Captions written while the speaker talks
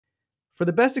For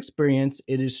the best experience,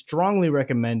 it is strongly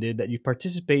recommended that you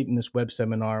participate in this web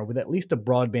seminar with at least a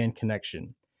broadband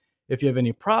connection. If you have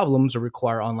any problems or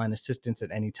require online assistance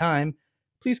at any time,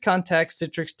 please contact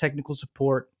Citrix Technical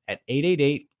Support at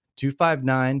 888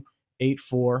 259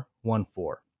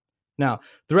 8414. Now,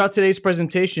 throughout today's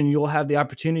presentation, you'll have the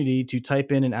opportunity to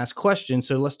type in and ask questions,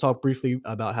 so let's talk briefly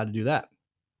about how to do that.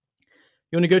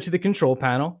 You want to go to the control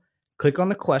panel, click on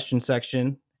the question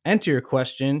section, enter your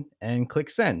question, and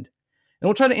click send. And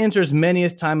we'll try to answer as many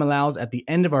as time allows at the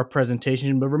end of our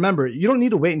presentation, but remember, you don't need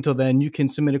to wait until then. You can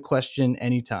submit a question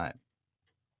anytime.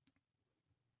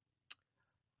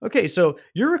 Okay, so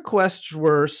your requests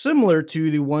were similar to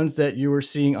the ones that you were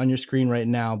seeing on your screen right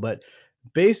now, but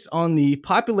based on the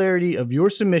popularity of your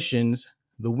submissions,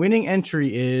 the winning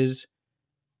entry is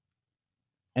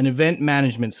an event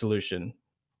management solution.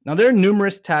 Now, there are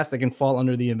numerous tasks that can fall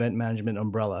under the event management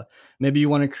umbrella. Maybe you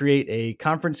want to create a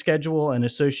conference schedule and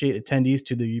associate attendees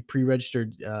to the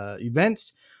pre-registered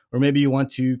events, or maybe you want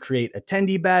to create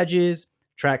attendee badges,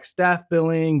 track staff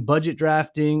billing, budget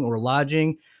drafting, or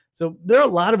lodging. So there are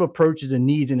a lot of approaches and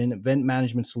needs in an event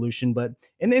management solution, but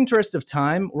in the interest of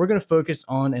time, we're going to focus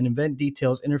on an event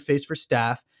details interface for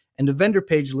staff and a vendor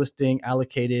page listing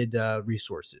allocated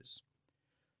resources.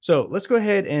 So let's go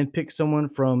ahead and pick someone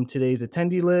from today's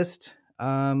attendee list.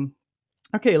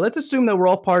 Okay, let's assume that we're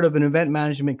all part of an event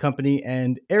management company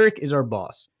and Eric is our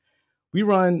boss. We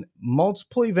run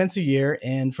multiple events a year,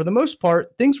 and for the most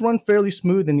part, things run fairly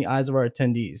smooth in the eyes of our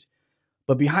attendees.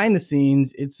 But behind the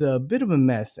scenes, it's a bit of a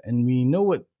mess, and we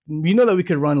know that we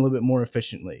could run a little bit more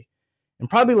efficiently. And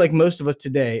probably like most of us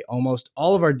today, almost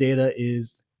all of our data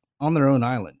is on their own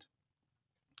island.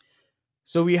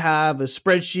 So we have a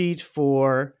spreadsheet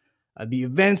for the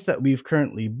events that we've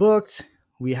currently booked.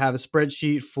 We have a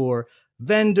spreadsheet for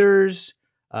vendors,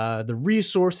 the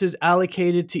resources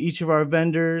allocated to each of our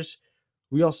vendors.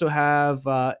 We also have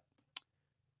our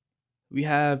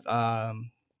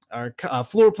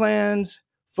floor plans,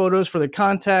 photos for the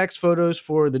contacts, photos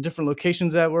for the different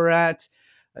locations that we're at.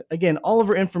 Again, all of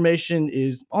our information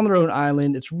is on their own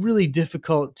island. It's really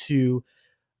difficult to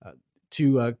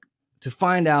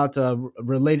find out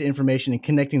related information and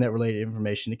connecting that related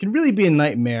information. It can really be a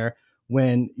nightmare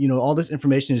when all this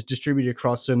information is distributed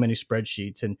across so many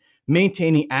spreadsheets, and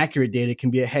maintaining accurate data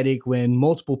can be a headache when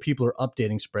multiple people are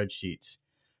updating spreadsheets.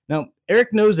 Now,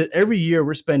 Eric knows that every year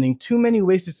we're spending too many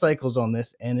wasted cycles on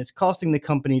this, and it's costing the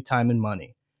company time and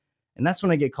money. And that's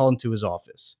when I get called into his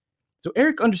office. So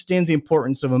Eric understands the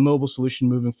importance of a mobile solution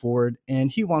moving forward,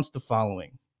 and he wants the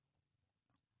following.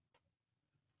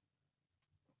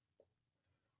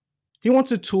 He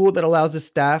wants a tool that allows his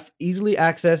staff easily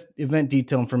access event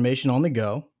detail information on the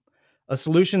go, a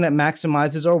solution that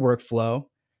maximizes our workflow,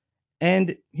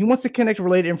 and he wants to connect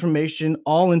related information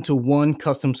all into one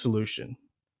custom solution.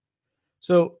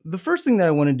 So the first thing that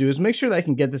I want to do is make sure that I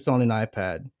can get this on an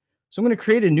iPad. So I'm going to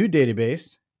create a new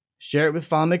database, share it with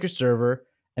FileMaker Server,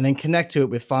 and then connect to it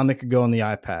with FileMaker Go on the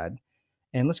iPad.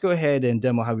 And let's go ahead and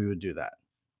demo how we would do that.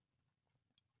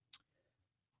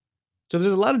 So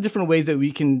there's a lot of different ways that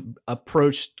we can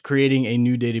approach creating a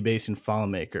new database in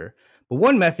FileMaker. But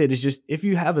one method is just if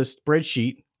you have a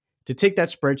spreadsheet, to take that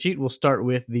spreadsheet, we'll start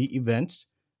with the events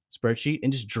spreadsheet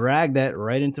and just drag that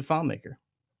right into FileMaker.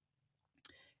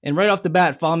 And right off the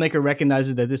bat, FileMaker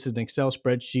recognizes that this is an Excel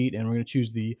spreadsheet, and we're going to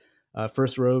choose the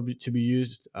first row to be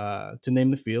used to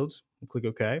name the fields. We'll click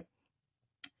OK.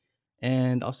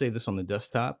 And I'll save this on the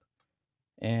desktop.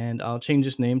 And I'll change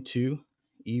this name to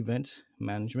Event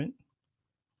Management.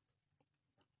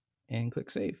 And click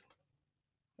Save.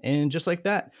 And just like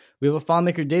that, we have a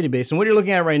FileMaker database. And what you're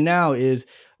looking at right now is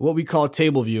what we call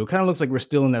table view. It kind of looks like we're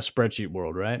still in that spreadsheet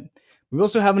world, right? We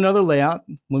also have another layout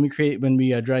when we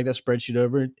drag that spreadsheet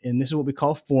over, and this is what we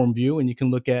call form view, and you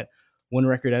can look at one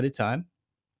record at a time,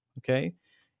 okay?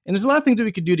 And there's a lot of things that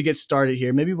we could do to get started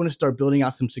here. Maybe we want to start building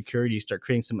out some security, start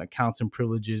creating some accounts and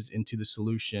privileges into the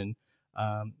solution.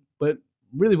 But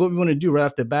really what we want to do right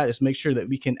off the bat is make sure that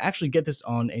we can actually get this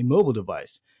on a mobile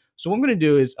device. So what I'm going to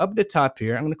do is up at the top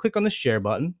here, I'm going to click on the share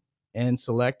button and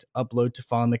select upload to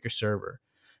FileMaker Server.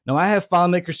 Now I have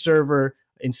FileMaker Server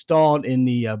installed in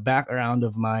the background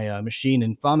of my machine,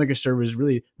 and FileMaker Server is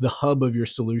really the hub of your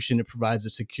solution. It provides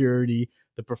the security,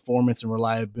 the performance, and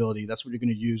reliability. That's what you're going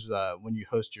to use when you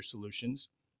host your solutions.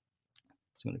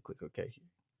 So I'm going to click OK here.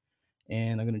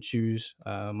 And I'm going to choose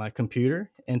my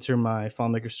computer, enter my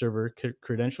FileMaker Server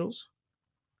credentials.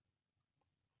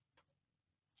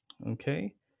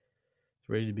 Okay, it's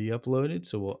ready to be uploaded,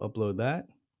 so we'll upload that.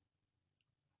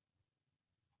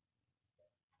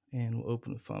 And we'll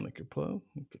open the FileMaker Pro.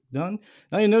 Click done.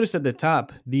 Now you notice at the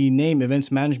top, the name Events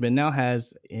Management now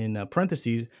has in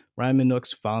parentheses Ryan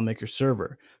Manook's FileMaker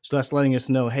server. So that's letting us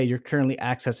know, hey, you're currently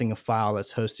accessing a file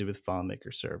that's hosted with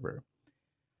FileMaker server.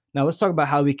 Now let's talk about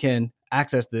how we can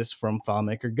access this from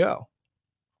FileMaker Go.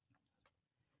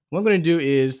 What I'm going to do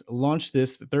is launch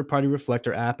this third-party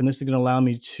Reflector app, and this is going to allow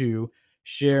me to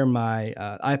share my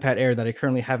iPad Air that I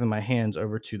currently have in my hands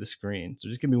over to the screen. So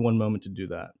just give me one moment to do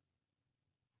that.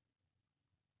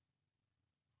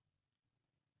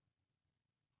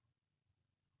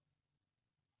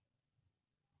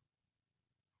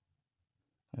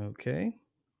 Okay,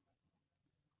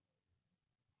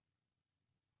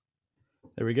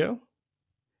 there we go.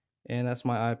 And that's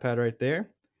my iPad right there.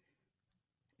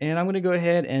 And I'm going to go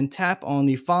ahead and tap on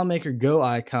the FileMaker Go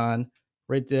icon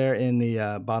right there in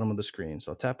the bottom of the screen.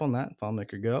 So I'll tap on that,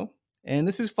 FileMaker Go. And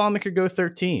this is FileMaker Go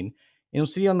 13. And you'll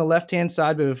see on the left-hand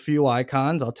side we have a few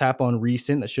icons. I'll tap on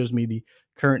Recent. That shows me the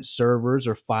current servers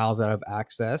or files that I've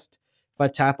accessed. If I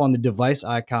tap on the device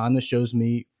icon, this shows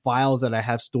me files that I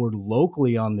have stored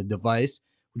locally on the device,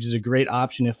 which is a great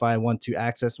option if I want to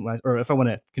access or if I want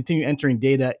to continue entering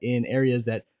data in areas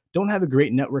that don't have a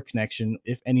great network connection,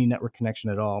 if any network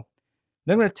connection at all.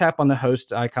 Then I'm going to tap on the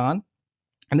hosts icon,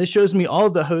 and this shows me all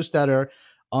of the hosts that are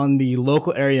on the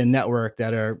local area network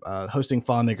that are hosting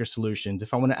FileMaker solutions.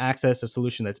 If I want to access a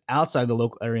solution that's outside the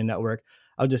local area network,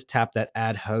 I'll just tap that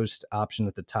Add Host option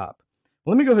at the top.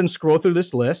 Well, let me go ahead and scroll through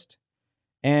this list.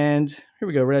 And here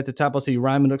we go. Right at the top, I'll see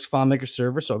Ryan Manook's FileMaker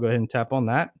server, so I'll go ahead and tap on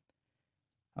that.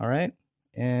 All right.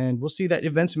 And we'll see that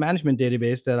events management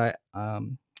database that I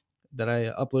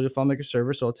uploaded FileMaker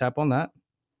server, so I'll tap on that.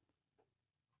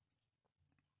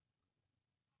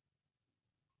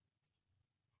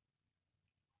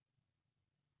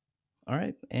 All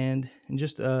right, and in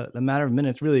just a matter of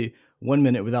minutes, really 1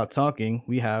 minute without talking,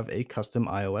 we have a custom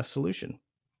iOS solution.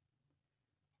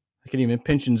 I can even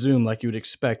pinch and zoom like you would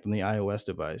expect on the iOS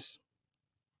device.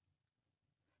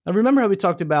 Now, remember how we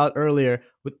talked about earlier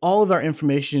with all of our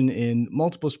information in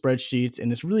multiple spreadsheets,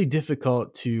 and it's really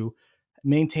difficult to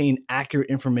maintain accurate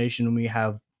information when we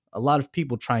have a lot of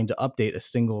people trying to update a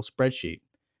single spreadsheet.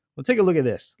 Well, take a look at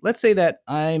this. Let's say that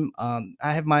I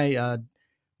have my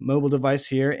mobile device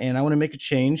here, and I want to make a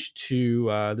change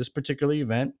to this particular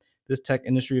event, this tech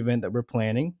industry event that we're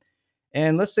planning.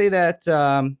 And let's say that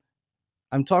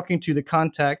I'm talking to the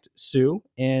contact, Sue,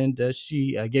 and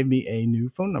she gave me a new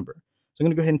phone number. So I'm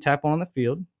going to go ahead and tap on the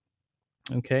field.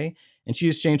 Okay. And she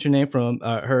has changed her name from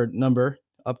her number,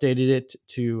 updated it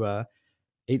to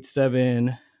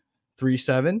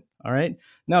 8737. All right.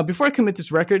 Now, before I commit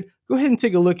this record, go ahead and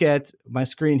take a look at my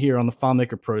screen here on the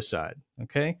FileMaker Pro side.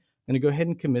 Okay. I'm going to go ahead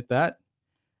and commit that.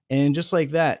 And just like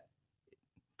that,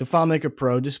 the FileMaker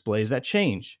Pro displays that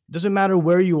change. It doesn't matter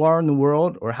where you are in the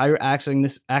world or how you're accessing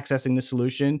this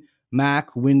solution,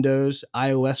 Mac, Windows,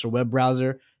 iOS, or web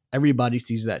browser, everybody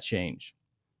sees that change.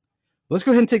 Let's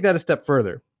go ahead and take that a step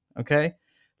further, okay?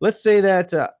 Let's say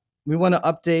that we want to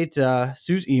update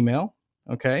Sue's email,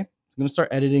 okay? I'm going to start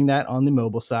editing that on the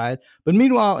mobile side. But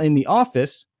meanwhile, in the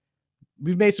office,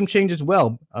 we've made some changes as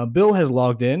well. Bill has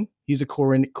logged in. He's a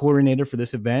coordinator for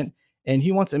this event, and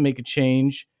he wants to make a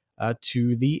change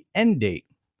to the end date.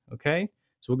 Okay,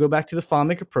 so we'll go back to the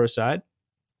FileMaker Pro side,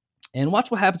 and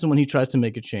watch what happens when he tries to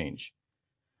make a change.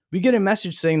 We get a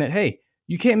message saying that, hey,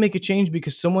 you can't make a change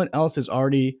because someone else is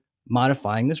already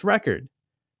modifying this record.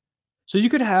 So you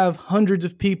could have hundreds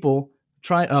of people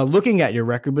looking at your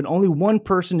record, but only one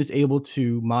person is able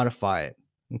to modify it.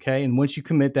 Okay, and once you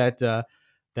commit that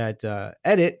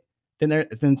edit,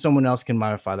 then someone else can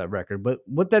modify that record. But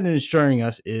what that is ensuring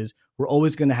us is we're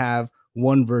always going to have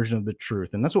one version of the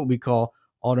truth, and that's what we call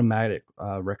automatic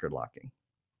record locking.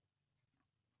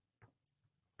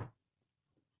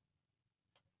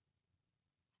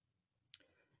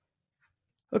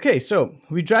 Okay, so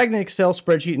we dragged an Excel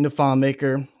spreadsheet into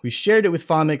FileMaker, we shared it with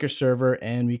FileMaker server,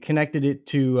 and we connected it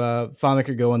to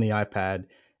FileMaker Go on the iPad.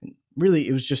 Really,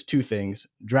 it was just two things: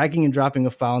 dragging and dropping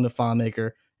a file into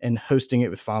FileMaker and hosting it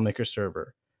with FileMaker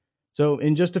server. So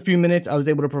in just a few minutes, I was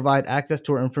able to provide access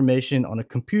to our information on a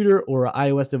computer or an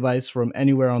iOS device from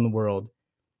anywhere on the world.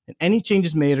 And any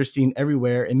changes made are seen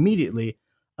everywhere immediately,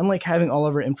 unlike having all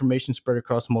of our information spread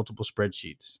across multiple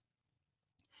spreadsheets.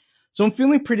 So I'm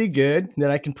feeling pretty good that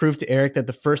I can prove to Eric that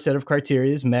the first set of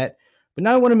criteria is met, but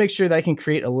now I want to make sure that I can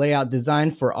create a layout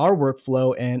designed for our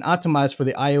workflow and optimize for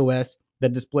the iOS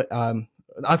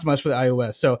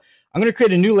So I'm going to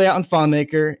create a new layout in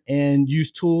FileMaker and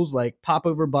use tools like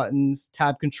popover buttons,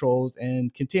 tab controls,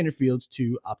 and container fields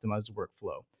to optimize the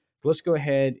workflow. So let's go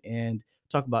ahead and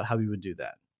talk about how we would do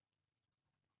that.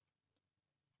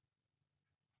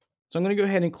 So I'm going to go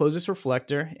ahead and close this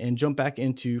reflector and jump back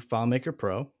into FileMaker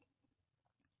Pro.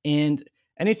 And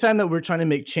anytime that we're trying to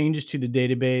make changes to the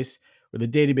database or the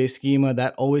database schema,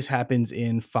 that always happens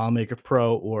in FileMaker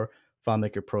Pro or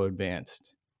FileMaker Pro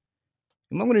Advanced.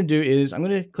 And what I'm going to do is I'm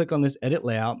going to click on this Edit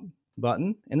Layout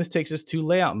button, and this takes us to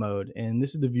Layout mode. And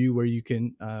this is the view where you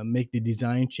can make the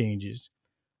design changes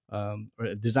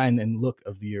or design and look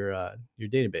of your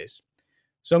database.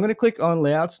 So I'm going to click on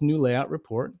Layouts, New Layout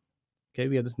Report. Okay,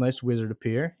 we have this nice wizard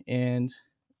appear, and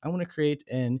I want to create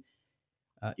an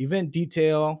event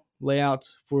detail layout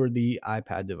for the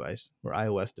iPad device or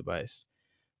iOS device.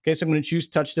 Okay, so I'm going to choose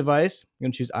touch device. I'm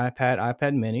going to choose iPad,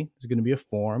 iPad mini. It's going to be a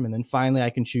form. And then finally,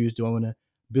 I can choose, do I want to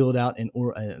build out in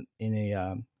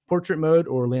a portrait mode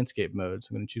or landscape mode? So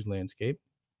I'm going to choose landscape,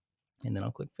 and then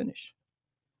I'll click finish.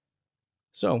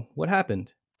 So what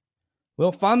happened?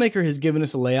 Well, FileMaker has given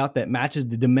us a layout that matches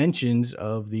the dimensions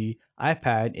of the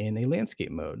iPad in a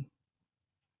landscape mode.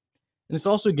 And it's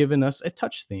also given us a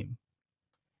touch theme.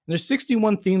 There's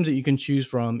 61 themes that you can choose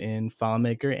from in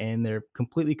FileMaker, and they're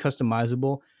completely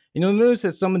customizable. And you'll notice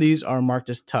that some of these are marked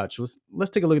as touch.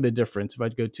 Let's take a look at the difference. If I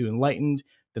go to Enlightened,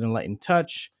 then Enlightened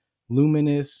Touch,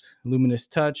 Luminous, Luminous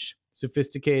Touch,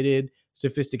 Sophisticated,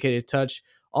 Sophisticated Touch,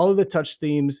 all of the touch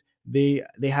themes, they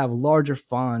have larger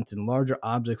fonts and larger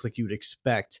objects like you would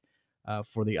expect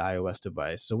for the iOS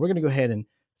device. So we're going to go ahead and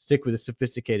stick with the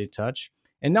Sophisticated Touch.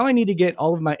 And now I need to get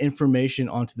all of my information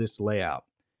onto this layout.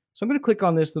 So I'm going to click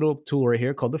on this little tool right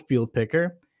here called the Field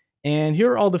Picker. And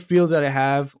here are all the fields that I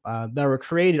have that were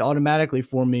created automatically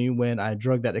for me when I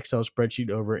drug that Excel spreadsheet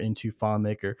over into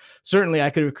FileMaker. Certainly, I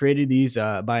could have created these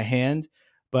by hand,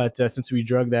 but since we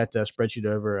drug that spreadsheet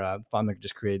over, FileMaker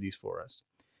just created these for us.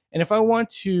 And if I want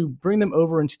to bring them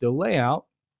over into the layout,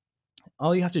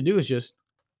 all you have to do is just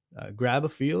grab a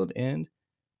field and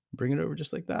bring it over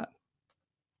just like that.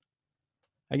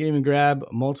 I can even grab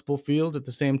multiple fields at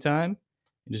the same time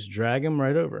and just drag them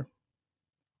right over.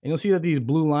 And you'll see that these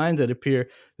blue lines that appear,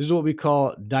 this is what we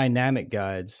call dynamic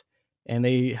guides, and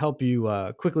they help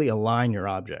you quickly align your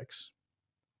objects.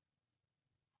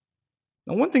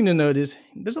 Now, one thing to note is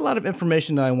there's a lot of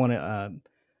information that I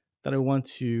want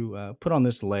to put on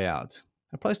this layout.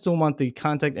 I probably still want the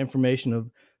contact information of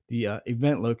the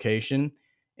event location,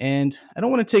 and I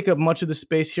don't want to take up much of the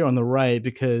space here on the right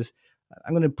because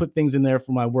I'm going to put things in there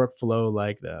for my workflow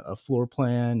like a floor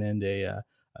plan and a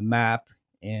map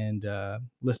and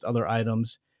list other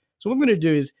items. So what I'm going to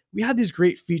do is we have these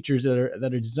great features that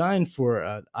are designed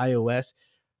for iOS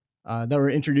that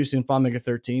were introduced in FileMaker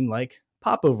 13, like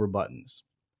popover buttons.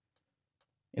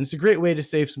 And it's a great way to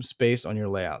save some space on your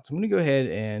layout. So I'm going to go ahead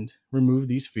and remove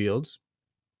these fields.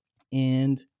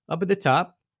 And up at the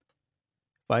top,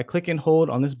 if I click and hold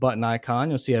on this button icon,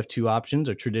 you'll see I have two options,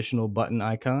 a traditional button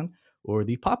icon or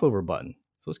the popover button.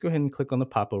 So let's go ahead and click on the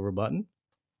popover button,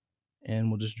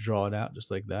 and we'll just draw it out just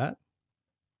like that.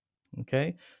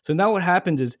 Okay, so now what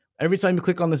happens is every time you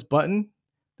click on this button,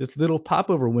 this little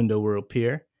popover window will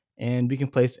appear, and we can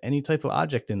place any type of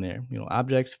object in there,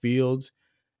 objects, fields.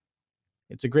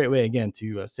 It's a great way, again,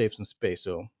 to save some space.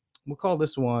 So we'll call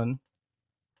this one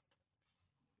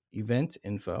event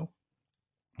info.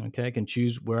 Okay, I can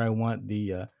choose where I want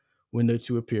the window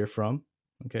to appear from.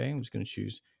 Okay, I'm just going to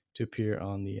choose to appear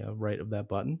on the right of that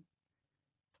button.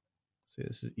 So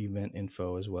this is event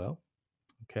info as well.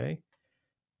 Okay,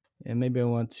 and maybe I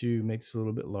want to make this a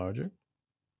little bit larger.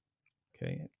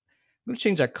 Okay, I'm going to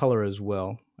change that color as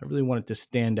well. I really want it to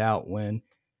stand out when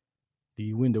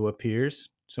the window appears.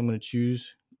 So I'm going to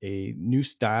choose a new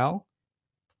style.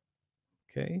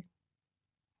 Okay,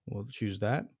 we'll choose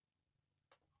that.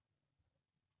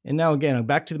 And now again, I'm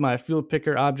back to my field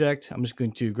picker object. I'm just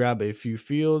going to grab a few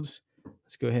fields.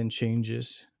 Let's go ahead and change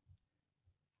this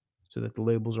so that the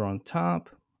labels are on top.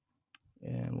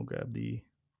 And we'll grab the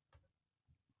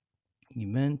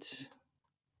event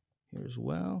here as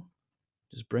well.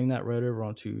 Just bring that right over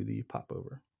onto the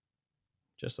popover,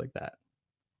 just like that.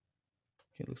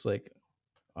 Okay, it looks like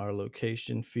our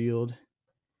location field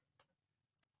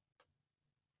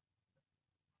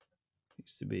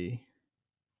needs to be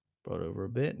brought over a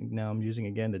bit. Now I'm using,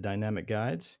 again, the dynamic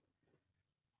guides.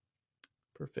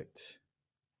 Perfect.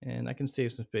 And I can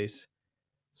save some space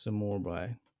some more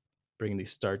by bringing the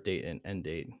start date and end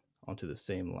date onto the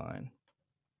same line.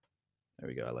 There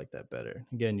we go. I like that better.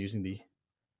 Again, using the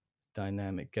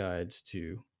dynamic guides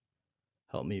to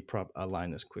help me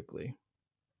align this quickly.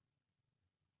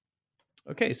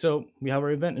 Okay, so we have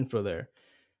our event info there.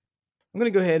 I'm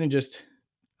going to go ahead and just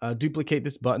duplicate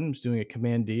this button. I'm just doing a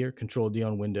Command D or Control D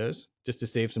on Windows just to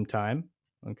save some time.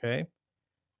 Okay.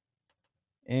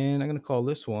 And I'm going to call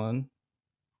this one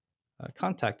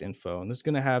contact info, and this is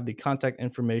going to have the contact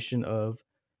information of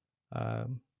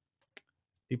um,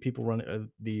 the people running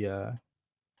the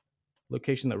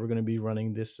location that we're going to be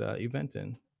running this event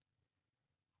in.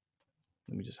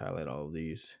 Let me just highlight all of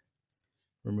these,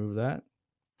 remove that.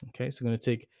 Okay, so I'm going to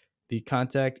take the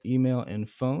contact, email, and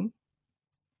phone,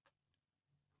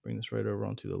 bring this right over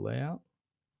onto the layout.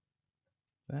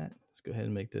 Let's go ahead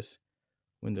and make this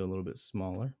window a little bit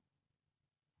smaller.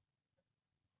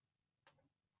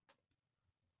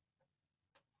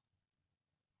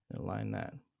 Align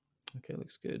that. Okay,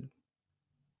 looks good.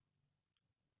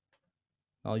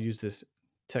 I'll use this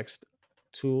text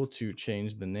tool to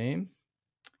change the name,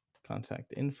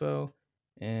 contact info,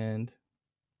 and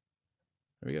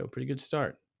there we go. Pretty good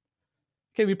start.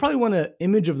 Okay, we probably want an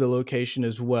image of the location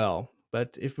as well,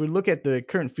 but if we look at the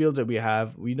current fields that we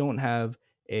have, we don't have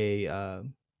a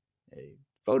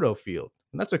photo field,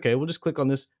 and that's okay. We'll just click on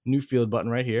this new field button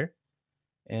right here,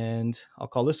 and I'll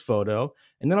call this photo,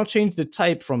 and then I'll change the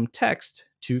type from text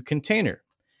to container.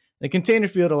 The container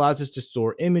field allows us to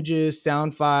store images,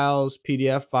 sound files,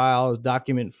 PDF files,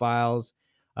 document files,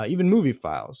 even movie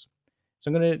files. So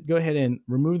I'm going to go ahead and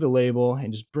remove the label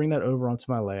and just bring that over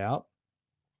onto my layout.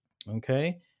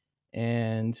 Okay,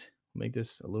 and make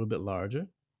this a little bit larger.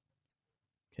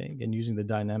 Okay, again, using the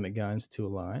dynamic guides to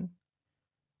align.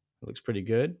 It looks pretty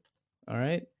good. All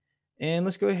right, and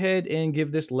let's go ahead and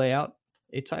give this layout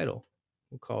a title.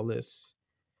 We'll call this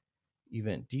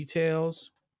Event Details.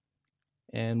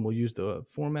 And we'll use the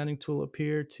formatting tool up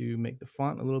here to make the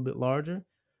font a little bit larger.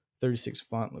 36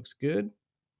 font looks good.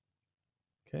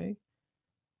 Okay.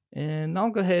 And I'll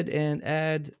go ahead and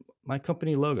add my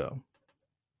company logo.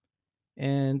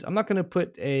 And I'm not going to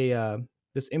put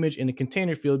this image in a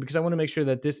container field because I want to make sure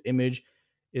that this image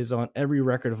is on every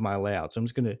record of my layout. So I'm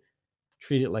just going to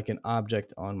treat it like an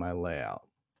object on my layout.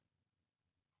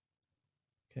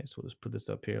 Okay, so we'll just put this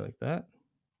up here like that.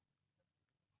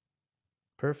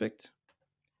 Perfect.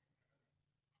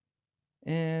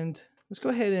 And let's go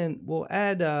ahead and we'll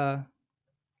add let's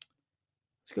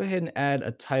go ahead and add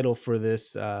a title for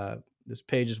this this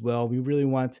page as well. We really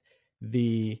want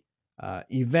the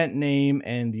event name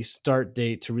and the start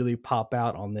date to really pop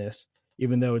out on this,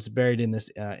 even though it's buried in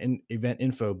this event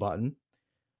info button.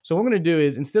 So what I'm going to do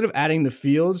is, instead of adding the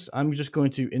fields, I'm just going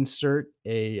to insert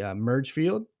a merge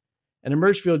field, and a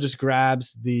merge field just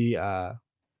grabs the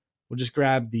we'll just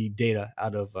grab the data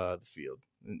out of the field.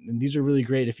 And these are really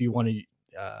great if you want to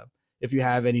if you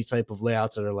have any type of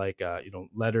layouts that are like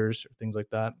letters or things like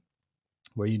that,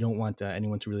 where you don't want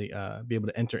anyone to really be able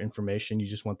to enter information. You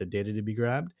just want the data to be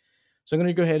grabbed. So I'm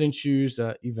going to go ahead and choose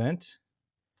event.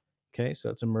 Okay, so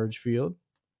that's a merge field.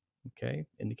 Okay,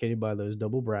 indicated by those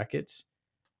double brackets.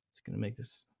 It's going to make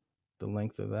this the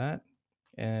length of that,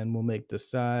 and we'll make the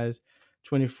size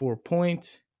 24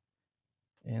 point.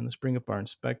 And let's bring up our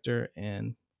inspector,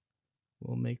 and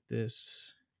we'll make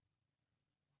this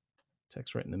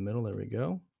text right in the middle. There we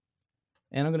go.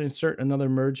 And I'm going to insert another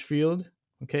merge field.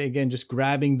 Okay, again, just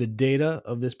grabbing the data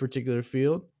of this particular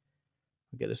field.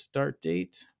 I'll get a start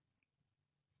date.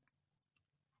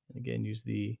 And again, use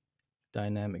the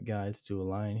dynamic guides to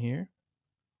align here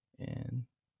and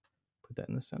put that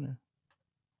in the center.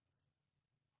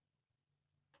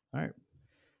 All right,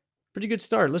 pretty good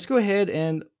start. Let's go ahead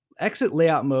and exit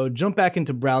layout mode, jump back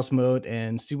into browse mode,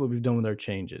 and see what we've done with our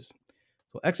changes.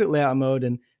 So exit layout mode,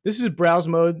 and this is browse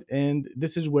mode, and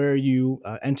this is where you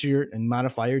enter and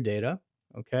modify your data.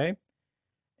 Okay,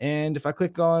 and if I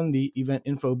click on the event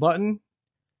info button,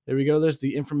 there we go. There's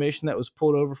the information that was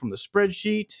pulled over from the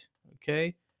spreadsheet. Okay,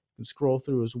 you can scroll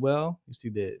through as well. You see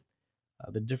the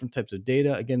different types of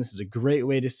data. Again, this is a great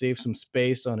way to save some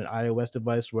space on an iOS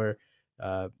device where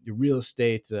your real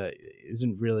estate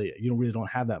isn't really, you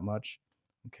don't have that much.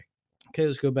 Okay,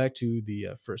 let's go back to the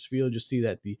first field. You'll see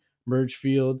that the merge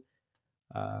field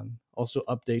also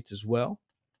updates as well.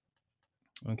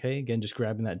 Okay, again, just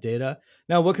grabbing that data.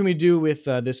 Now, what can we do with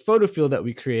this photo field that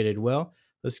we created? Well,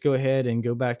 let's go ahead and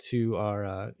go back to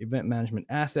our event management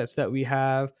assets that we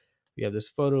have. We have this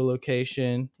photo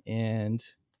location, and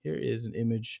here is an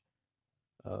image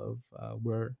of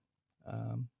where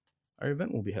our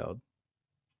event will be held.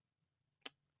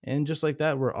 And just like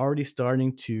that, we're already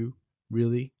starting to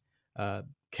really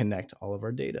connect all of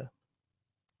our data.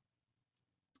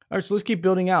 All right, so let's keep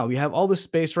building out. We have all this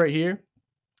space right here.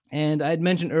 And I had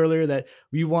mentioned earlier that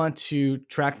we want to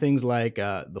track things like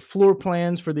the floor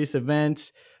plans for this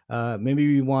event. Maybe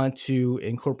we want to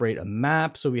incorporate a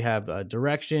map so we have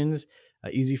directions,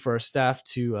 easy for our staff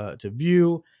to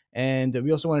view. And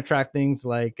we also want to track things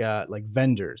like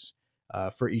vendors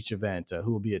for each event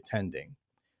who will be attending.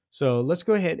 So let's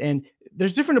go ahead, and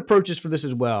there's different approaches for this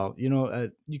as well.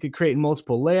 You could create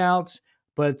multiple layouts,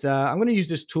 but I'm going to use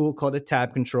this tool called a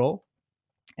tab control,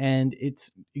 and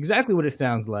it's exactly what it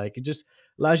sounds like. It just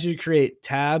allows you to create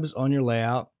tabs on your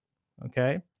layout.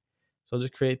 Okay, so I'll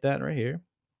just create that right here,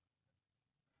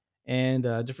 and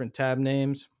different tab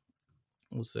names.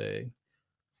 We'll say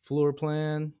floor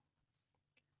plan,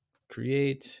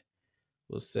 create.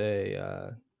 We'll say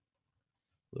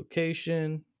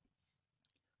location.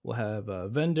 We'll have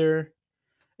vendor,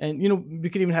 and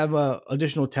we could even have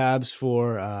additional tabs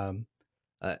for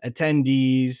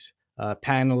attendees,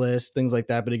 panelists, things like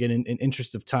that. But again, in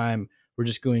interest of time, we're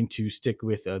just going to stick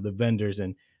with the vendors,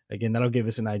 and again, that'll give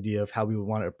us an idea of how we would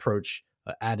want to approach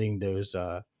adding those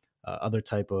other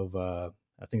type of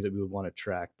things that we would want to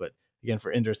track. But again,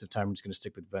 for interest of time, we're just going to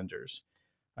stick with vendors.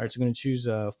 All right, so I'm going to choose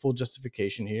full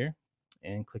justification here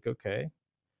and click OK.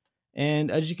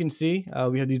 And as you can see,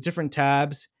 we have these different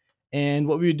tabs. And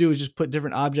what we would do is just put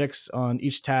different objects on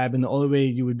each tab. And the only way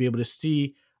you would be able to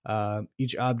see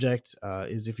each object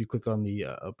is if you click on the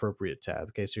appropriate tab.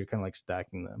 Okay, so you're kind of like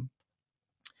stacking them.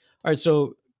 All right,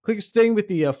 so staying with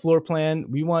the floor plan,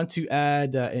 we want to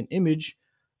add an image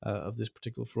of this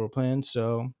particular floor plan.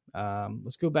 So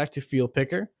let's go back to field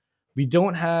picker. We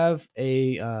don't have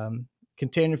a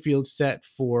container field set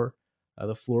for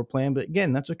the floor plan, but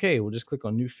again, that's okay. We'll just click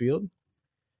on new field,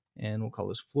 and we'll call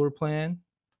this floor plan.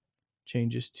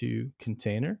 Change this to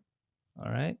container.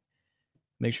 All right.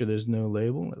 Make sure there's no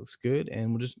label. That looks good.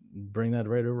 And we'll just bring that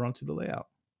right over onto the layout.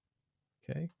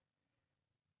 Okay.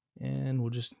 And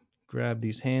we'll just grab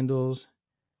these handles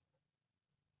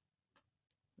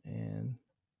and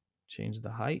change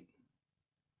the height.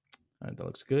 All right, that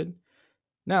looks good.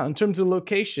 Now, in terms of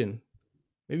location,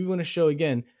 maybe we want to show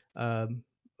again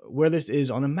where this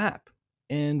is on a map.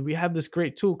 And we have this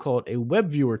great tool called a web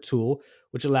viewer tool,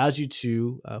 which allows you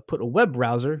to put a web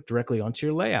browser directly onto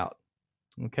your layout.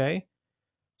 Okay.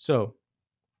 So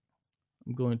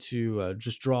I'm going to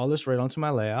just draw this right onto my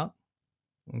layout.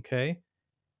 Okay.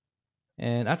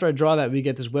 And after I draw that, we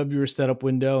get this web viewer setup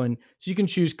window. And so you can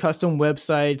choose custom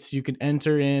websites. You can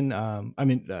enter in,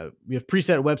 we have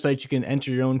preset websites. You can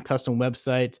enter your own custom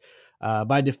websites.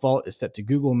 By default, it's set to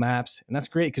Google Maps. And that's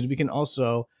great because we can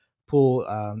also pull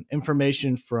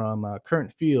information from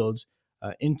current fields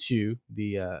into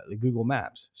the Google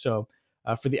Maps. So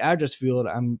for the address field,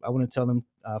 I want to tell them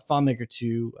FileMaker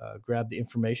to grab the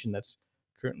information that's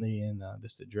currently in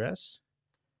this address.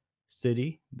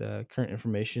 City, the current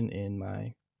information in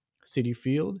my city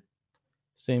field.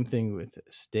 Same thing with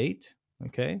state.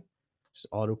 Okay, just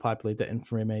auto populate that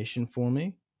information for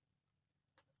me.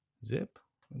 Zip,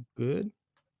 good.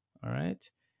 All right,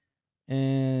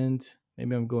 and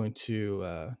maybe I'm going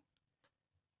to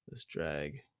let's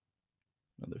drag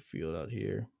another field out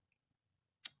here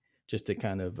just to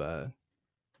kind of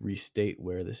restate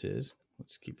where this is.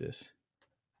 Let's keep this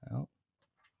out.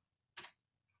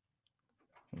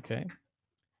 Okay,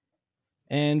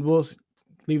 and we'll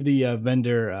leave the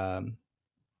vendor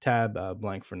tab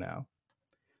blank for now.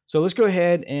 So let's go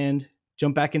ahead and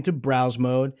jump back into browse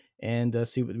mode and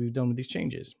see what we've done with these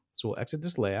changes. So we'll exit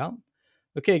this layout.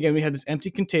 Okay, again, we have this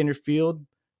empty container field.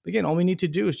 Again, all we need to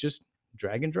do is just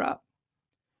drag and drop.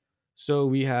 So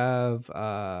we have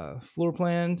floor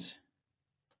plans.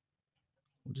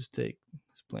 We'll just take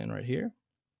this plan right here,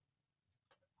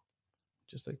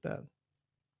 just like that.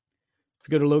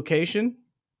 If you go to location,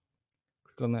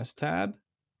 click on this tab,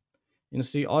 you'll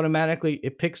see automatically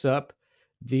it picks up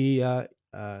the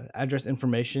address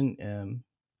information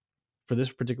for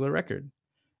this particular record.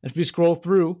 And if you scroll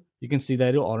through, you can see that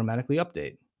it'll automatically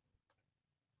update.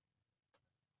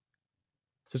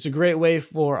 So it's a great way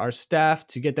for our staff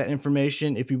to get that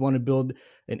information. If we want to build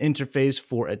an interface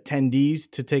for attendees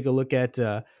to take a look at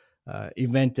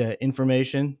event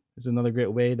information, is another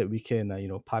great way that we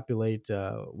can populate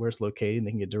where it's located, and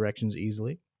they can get directions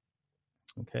easily.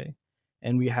 Okay,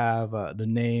 and we have the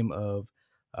name of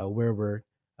where we're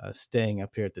staying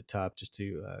up here at the top, just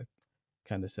to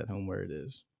kind of set home where it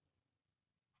is.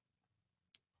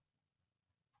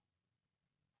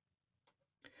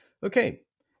 Okay,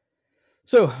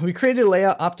 so we created a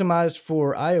layout optimized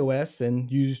for iOS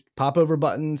and used popover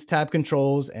buttons, tab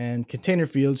controls, and container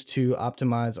fields to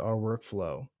optimize our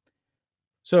workflow.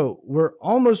 So we're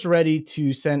almost ready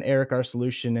to send Eric our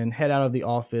solution and head out of the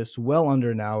office well under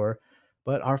an hour,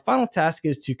 but our final task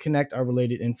is to connect our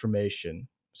related information.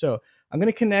 So I'm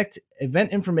going to connect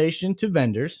event information to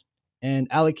vendors and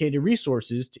allocated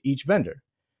resources to each vendor.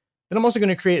 Then I'm also going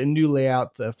to create a new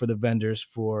layout for the vendors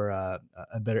for a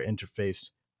better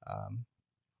interface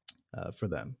for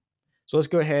them. So let's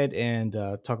go ahead and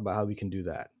talk about how we can do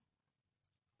that.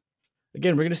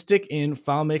 Again, we're going to stick in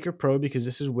FileMaker Pro because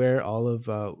this is where all of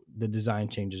the design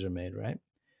changes are made, right?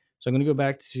 So I'm going to go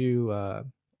back to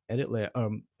edit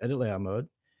layout mode.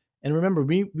 And remember,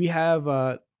 we have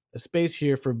a space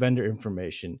here for vendor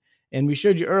information. And we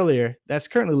showed you earlier, that's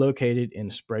currently located in a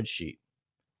spreadsheet.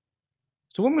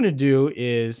 So what I'm going to do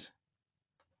is,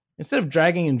 instead of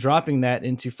dragging and dropping that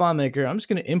into FileMaker, I'm just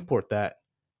going to import that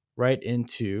right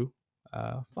into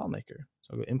FileMaker.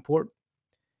 So I'll go import,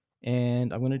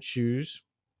 and I'm going to choose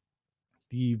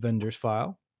the vendors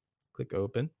file, click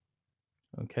open,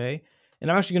 okay? And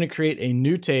I'm actually going to create a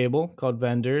new table called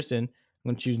vendors, and I'm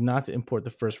going to choose not to import the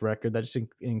first record. That just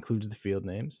includes the field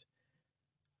names.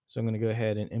 So I'm going to go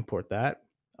ahead and import that.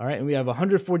 All right, and we have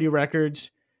 140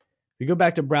 records. We go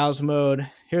back to browse mode.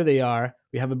 Here they are.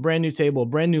 We have a brand new table, a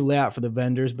brand new layout for the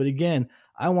vendors. But again,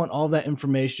 I want all that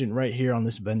information right here on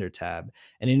this vendor tab.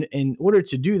 And in order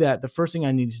to do that, the first thing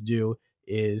I need to do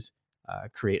is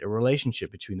create a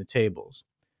relationship between the tables.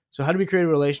 So how do we create a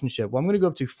relationship? Well, I'm going to go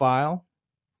up to File,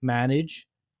 Manage,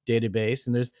 Database,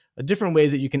 and there's different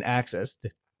ways that you can access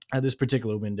this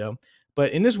particular window.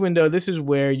 But in this window, this is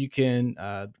where you can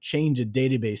change a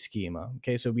database schema.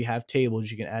 Okay, so we have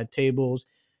tables. You can add tables.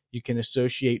 You can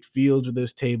associate fields with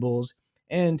those tables,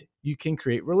 and you can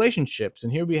create relationships.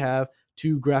 And here we have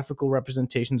two graphical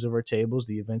representations of our tables,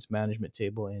 the events management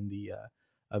table and the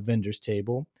vendors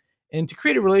table. And to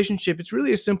create a relationship, it's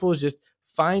really as simple as just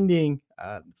finding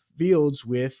fields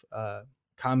with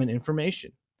common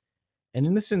information. And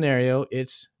in this scenario,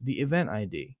 it's the event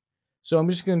ID. So I'm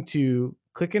just going to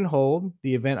click and hold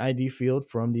the event ID field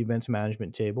from the events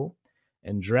management table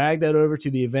and drag that over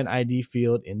to the event ID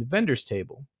field in the vendors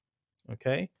table.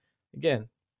 Okay. Again,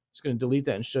 just going to delete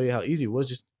that and show you how easy it was.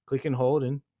 Just click and hold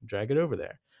and drag it over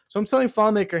there. So I'm telling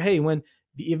FileMaker, hey, when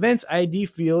the events ID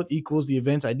field equals the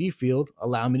events ID field,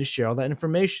 allow me to share all that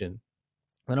information.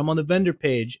 When I'm on the vendor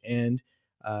page and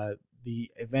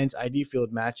the events ID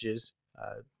field matches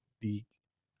the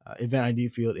event ID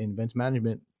field in events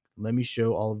management, let me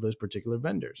show all of those particular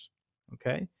vendors.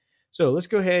 Okay. So let's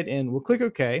go ahead and we'll click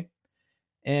OK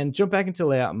and jump back into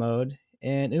layout mode.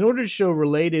 And in order to show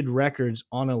related records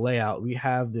on a layout, we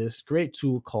have this great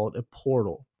tool called a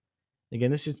portal.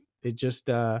 Again, it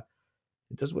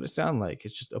does what it sounds like.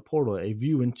 It's just a portal, a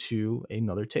view into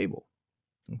another table.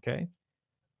 Okay.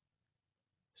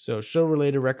 So show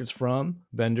related records from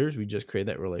vendors. We just create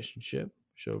that relationship.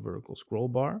 Show vertical scroll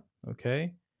bar.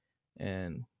 Okay.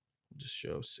 And just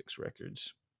show 6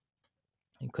 records.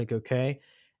 And click OK.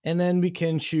 And then we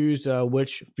can choose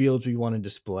which fields we want to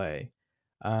display.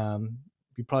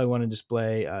 We probably want to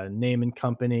display name and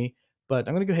company, but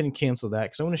I'm going to go ahead and cancel that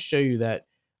because I want to show you that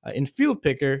in Field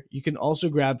Picker, you can also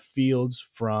grab fields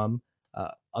from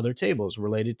other tables,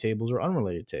 related tables or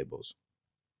unrelated tables.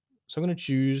 So I'm going to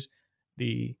choose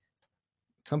the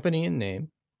company and name,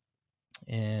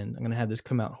 and I'm going to have this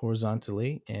come out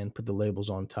horizontally and put the labels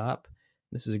on top.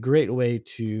 This is a great way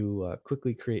to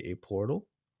quickly create a portal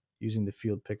using the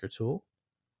Field Picker tool.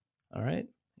 All right,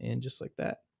 and just like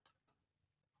that,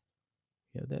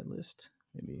 you have that list.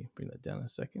 Maybe bring that down a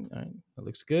second. All right, that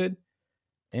looks good.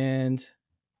 And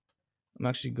I'm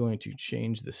actually going to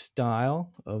change the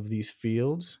style of these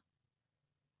fields.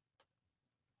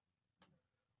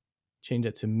 Change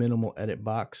that to minimal edit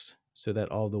box so that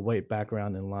all the white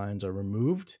background and lines are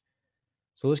removed.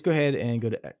 So let's go ahead and go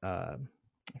to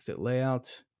exit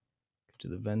layout, go to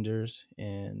the vendors,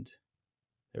 and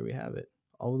there we have it.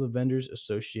 All of the vendors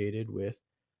associated with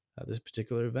this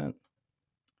particular event.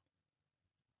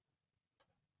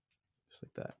 Just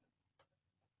like that.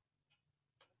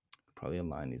 Probably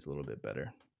align these a little bit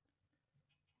better.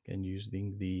 Again,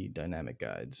 using the dynamic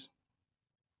guides.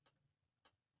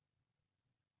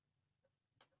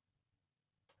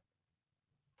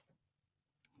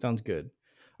 Sounds good.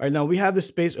 All right, now we have the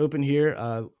space open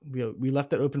here. We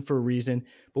left that open for a reason.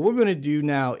 But what we're going to do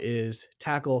now is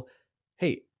tackle,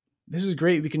 hey, this is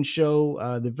great. We can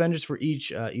show the vendors for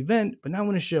each event, but now I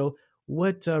want to show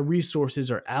what resources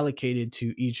are allocated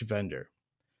to each vendor.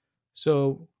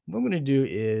 So what I'm going to do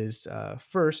is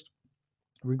first,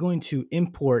 we're going to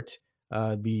import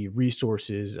the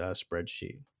resources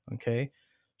spreadsheet. Okay,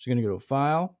 so you're going to go to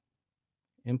File,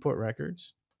 Import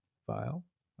Records, File,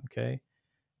 okay,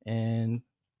 and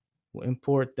we'll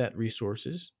import that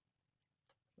resources,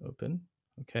 open,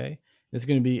 okay. It's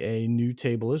going to be a new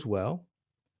table as well,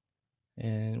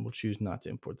 and we'll choose not to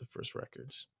import the first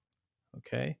records,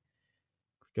 okay.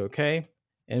 Click OK,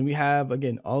 and we have,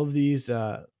 again, all of these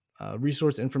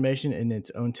resource information in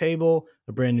its own table.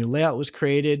 A brand new layout was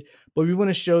created, but we want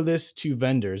to show this to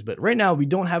vendors. But right now we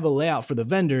don't have a layout for the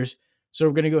vendors, so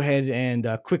we're going to go ahead and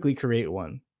quickly create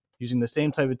one. using the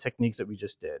same type of techniques that we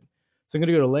just did. So I'm going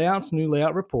to go to Layouts, New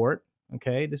Layout Report.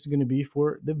 Okay, this is going to be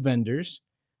for the vendors.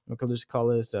 We'll just call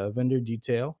this vendor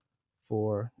detail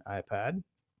for iPad.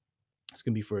 It's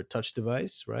going to be for a touch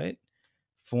device, right?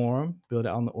 Form, build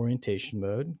it on the orientation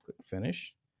mode. Click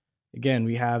Finish. Again,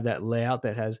 we have that layout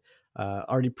that has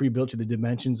already pre-built to the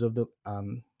dimensions of the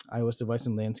iOS device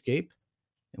and landscape.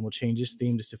 And we'll change this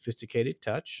theme to Sophisticated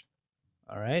Touch.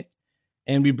 All right.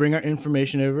 And we bring our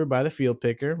information over by the field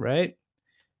picker, right?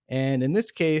 And in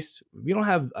this case, we don't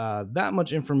have that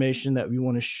much information that we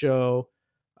want to show.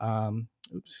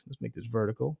 Oops, let's make this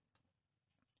vertical.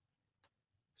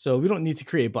 So we don't need to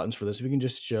create buttons for this. We can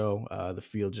just show the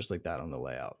field just like that on the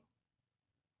layout.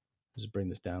 Just bring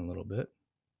this down a little bit.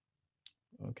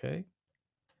 Okay.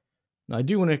 Now I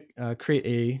do want to create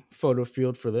a photo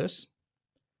field for this.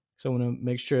 So I want to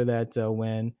make sure that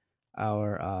when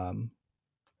our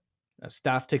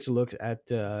staff takes a look at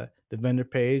the vendor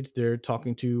page, they're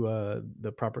talking to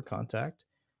the proper contact.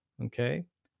 Okay.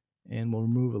 And we'll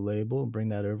remove a label and bring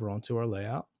that over onto our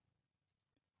layout.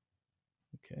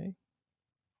 Okay.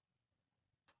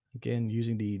 Again,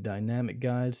 using the dynamic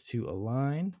guides to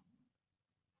align.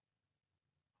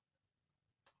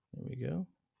 There we go.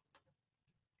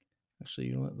 Actually,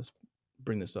 you know what? Let's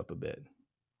bring this up a bit.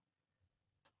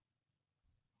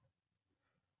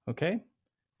 Okay.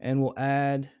 And we'll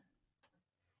add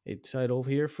a title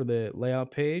here for the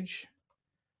layout page,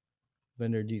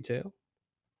 vendor detail.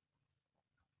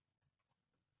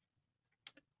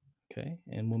 Okay.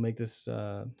 And we'll make this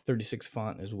 36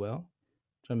 font as well.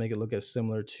 Try to make it look as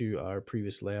similar to our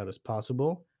previous layout as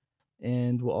possible.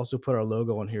 And we'll also put our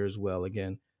logo on here as well.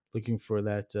 Again, looking for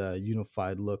that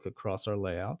unified look across our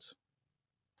layouts.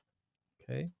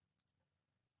 Okay.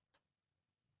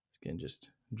 Again,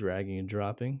 just dragging and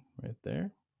dropping right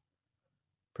there.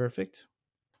 Perfect.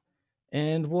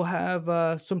 And we'll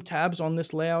have some tabs on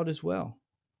this layout as well.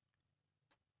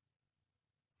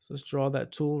 So let's draw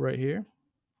that tool right here.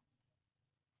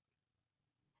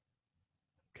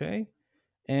 Okay.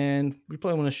 And we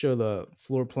probably want to show the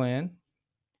floor plan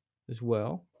as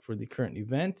well for the current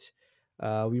event.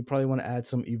 We probably want to add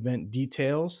some event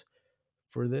details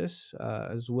for this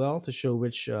as well to show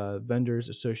which vendors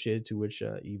associated to which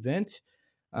event.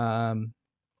 We probably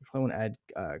want to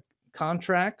add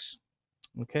contracts,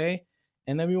 okay?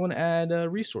 And then we want to add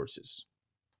resources.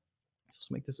 So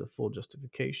let's make this a full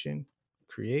justification,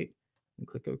 create, and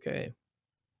click OK.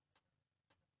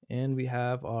 And we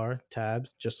have our tabs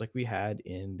just like we had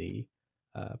in the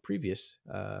previous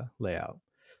layout.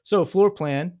 So floor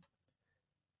plan,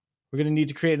 we're going to need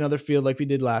to create another field like we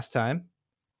did last time.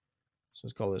 So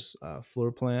let's call this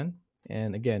floor plan.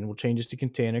 And again, we'll change this to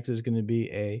container because it's going to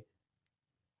be a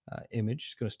image.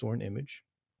 It's going to store an image.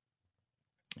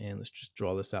 And let's just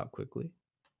draw this out quickly.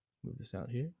 Move this out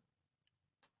here.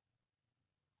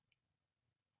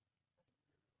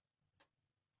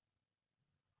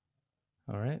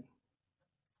 All right.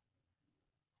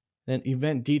 Then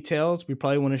event details, we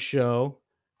probably want to show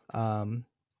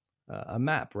a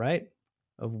map, right,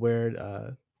 of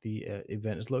where the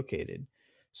event is located.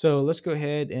 So let's go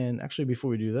ahead and actually, before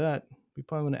we do that, we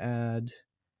probably want to add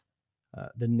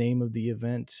the name of the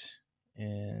event,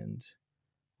 and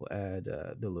we'll add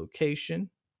the location.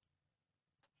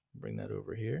 Bring that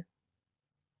over here.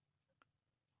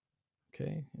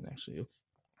 Okay, and actually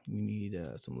we need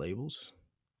some labels,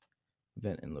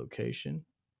 event and location.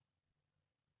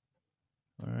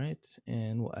 All right,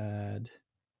 and we'll add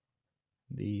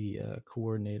the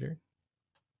coordinator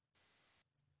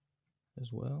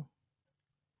as well.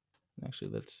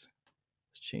 Actually, let's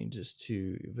change this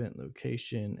to event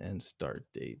location and start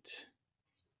date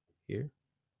here.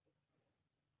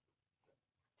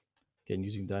 Again,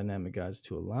 using dynamic guides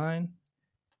to align.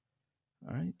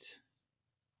 All right.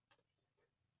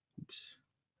 Oops.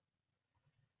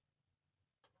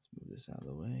 Let's move this out of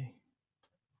the way.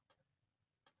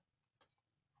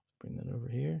 Bring that over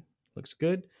here. Looks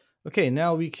good. Okay,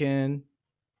 now we can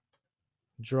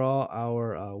draw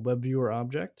our web viewer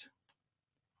object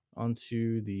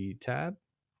onto the tab.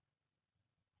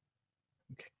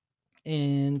 Okay.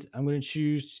 And I'm going to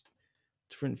choose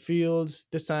different fields.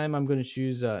 This time I'm going to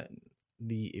choose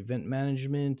the event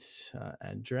management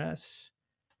address,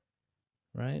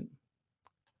 right?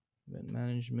 Event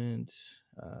management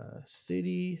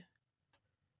city,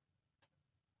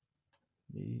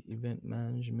 the event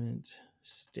management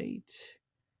state,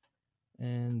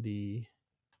 and the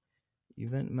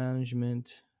event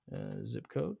management zip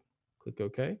code. Click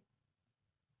OK.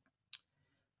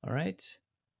 All right.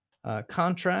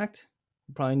 Contract.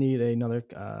 We'll probably need another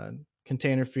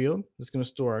container field that's going to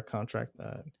store our contract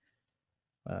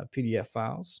PDF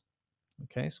files.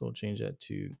 Okay, so we'll change that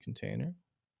to container.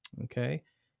 Okay,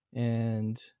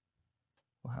 and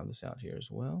we'll have this out here as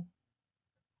well.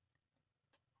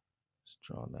 Let's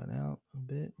draw that out a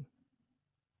bit.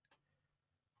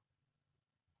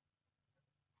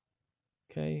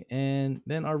 Okay, and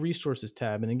then our resources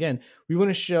tab. And again, we want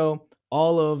to show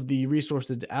all of the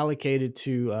resources allocated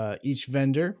to each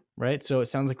vendor, right? So it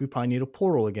sounds like we probably need a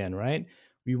portal again, right?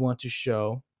 We want to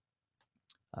show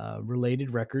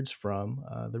related records from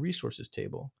the resources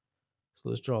table. So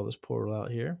let's draw this portal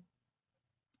out here.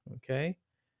 Okay,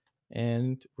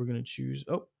 and we're going to choose,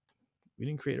 oh, we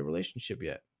didn't create a relationship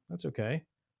yet. That's okay.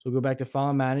 So we'll go back to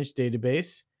File Manage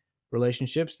Database,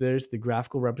 Relationships. There's the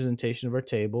graphical representation of our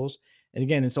tables. And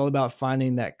again, it's all about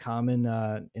finding that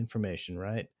common information,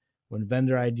 right? When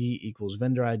vendor ID equals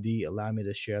vendor ID, allow me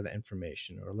to share that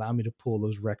information or allow me to pull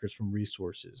those records from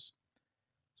resources.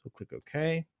 So click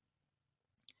OK.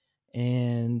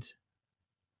 And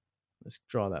let's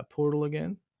draw that portal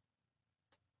again.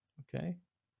 Okay.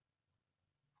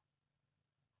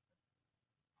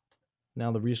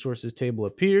 Now the resources table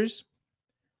appears.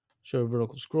 Show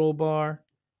vertical scroll bar.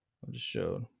 I'll just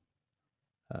show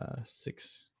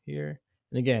 6 here.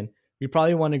 And again, we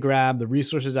probably want to grab the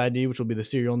resources ID, which will be the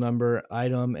serial number,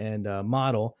 item, and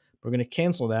model. We're going to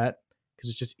cancel that because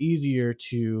it's just easier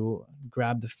to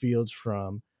grab the fields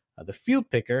from the field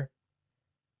picker,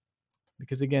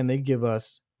 because again, they give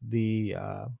us the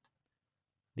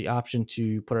option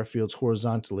to put our fields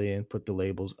horizontally and put the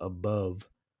labels above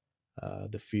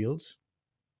the fields.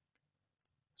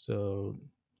 So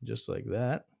just like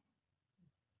that,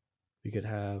 we could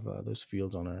have those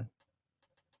fields on our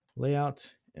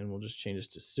layout, and we'll just change this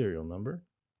to serial number.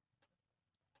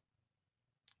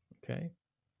 Okay.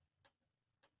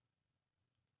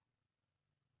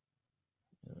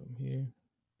 Here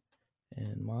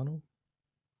and model.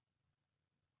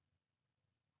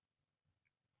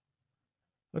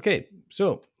 Okay,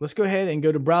 so let's go ahead and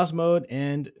go to browse mode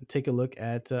and take a look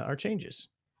at our changes.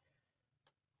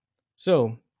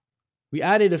 So we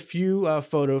added a few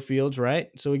photo fields, right?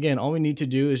 So again, all we need to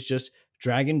do is just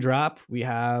drag and drop. We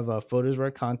have photos of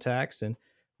our contacts, and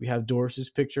we have Doris's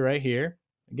picture right here.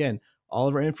 Again, all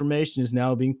of our information is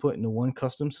now being put into one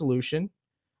custom solution.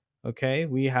 Okay,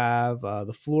 we have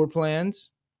the floor plans.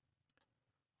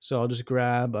 So I'll just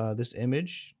grab this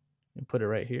image and put it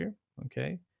right here.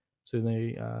 Okay, so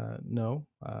they know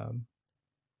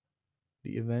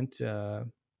the event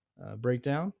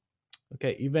breakdown.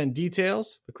 Okay, event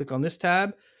details. If I click on this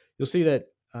tab, you'll see that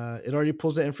it already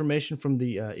pulls that information from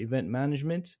the event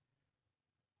management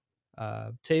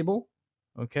table.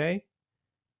 Okay,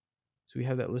 so we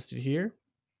have that listed here.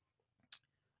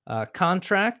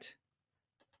 Contract.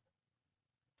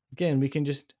 Again, we can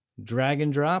just drag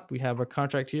and drop. We have our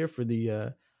contract here for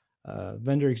the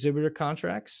vendor exhibitor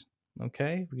contracts.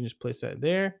 Okay, we can just place that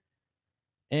there.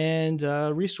 And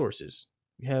resources.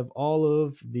 We have all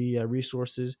of the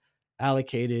resources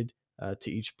allocated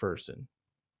to each person.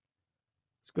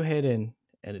 Let's go ahead and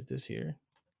edit this here.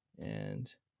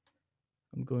 And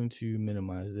I'm going to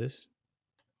minimize this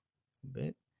a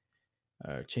bit.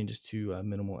 Change this to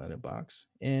minimal edit box.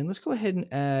 And let's go ahead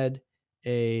and add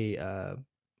a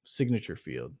signature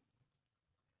field.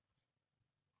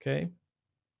 Okay.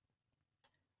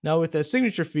 Now with a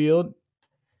signature field,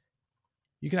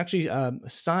 you can actually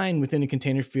assign within a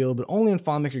container field, but only in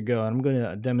FileMaker Go. And I'm going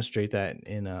to demonstrate that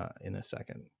in a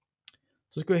second.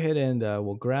 So let's go ahead and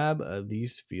we'll grab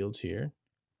these fields here.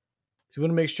 So we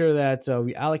want to make sure that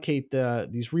we allocate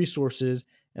these resources,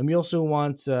 and we also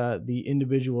want the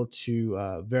individual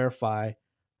to verify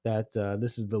that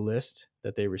this is the list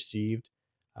that they received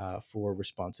for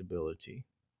responsibility.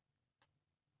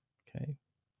 Okay,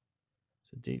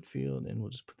 so date field, and we'll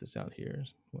just put this out here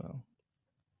as well.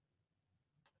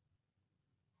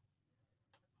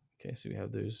 Okay, so we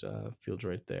have those fields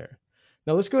right there.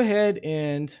 Now let's go ahead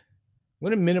and I'm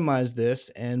going to minimize this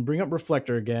and bring up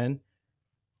Reflector again,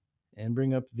 and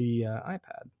bring up the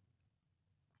iPad.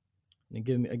 And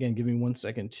give me 1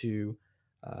 second to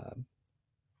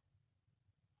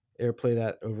AirPlay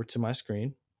that over to my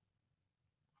screen.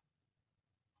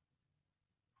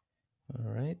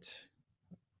 All right.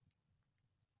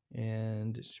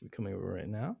 And it should be coming over right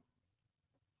now.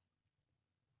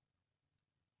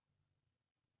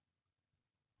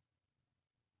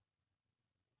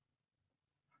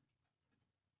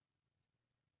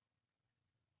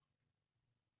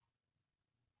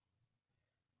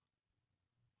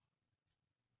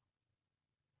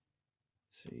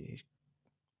 Let's see.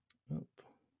 Oh, looks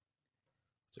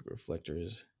like Reflector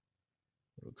is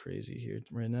a little crazy here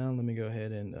right now. Let me go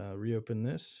ahead and reopen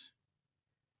this.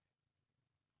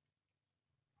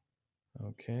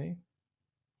 Okay.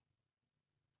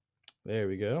 There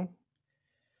we go.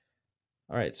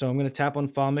 All right, so I'm going to tap on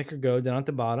FileMaker Go down at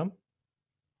the bottom.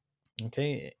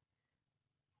 Okay,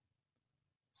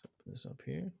 so put this up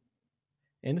here.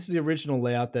 And this is the original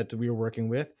layout that we were working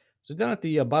with. So down at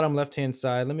the bottom left-hand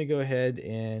side, let me go ahead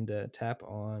and tap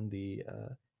on the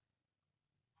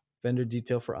vendor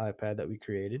detail for iPad that we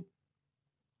created.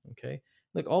 Okay,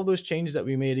 like all those changes that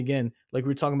we made, again, like we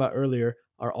were talking about earlier,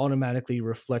 are automatically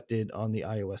reflected on the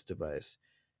iOS device.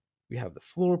 We have the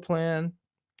floor plan.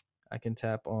 I can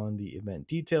tap on the event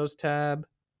details tab.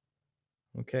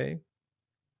 Okay,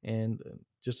 and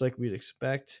just like we'd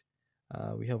expect,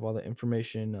 we have all the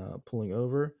information pulling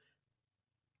over.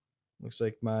 Looks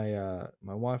like my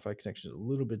my Wi-Fi connection is a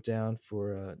little bit down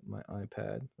for my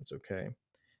iPad. That's okay.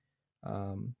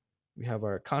 We have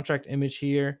our contract image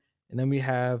here, and then we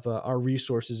have our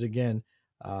resources again,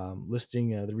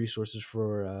 listing the resources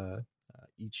for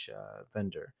each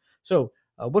vendor. So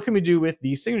what can we do with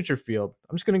the signature field?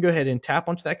 I'm just going to go ahead and tap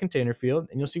onto that container field,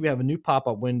 and you'll see we have a new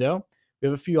pop-up window. We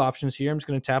have a few options here. I'm just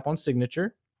going to tap on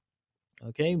signature.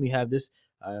 Okay, we have this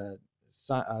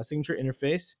signature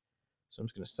interface. So I'm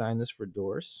just going to sign this for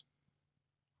Doris.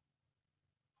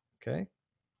 Okay,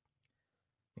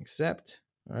 accept.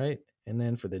 All right, and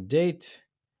then for the date,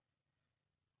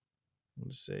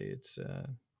 we'll just say it's there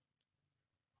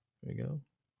we go,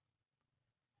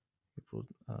 April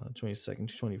 22nd,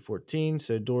 2014.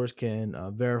 So Doris can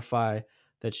verify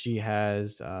that she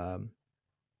has that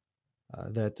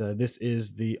this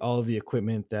is all of the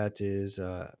equipment that is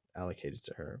allocated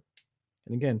to her.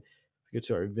 And again, if we go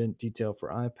to our event detail for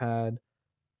iPad,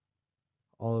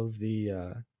 all of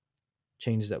the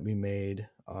changes that we made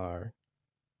are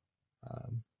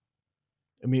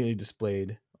immediately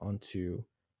displayed onto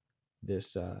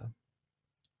this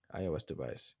iOS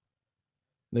device.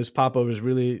 Those popovers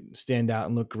really stand out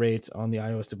and look great on the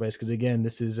iOS device because, again,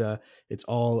 this is it's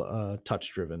all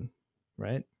touch driven,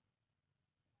 right?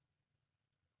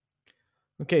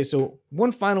 Okay, so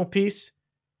one final piece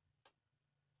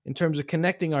in terms of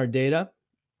connecting our data.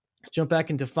 Jump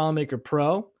back into FileMaker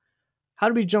Pro. How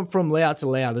do we jump from layout to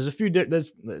layout? There's a few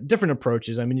there's different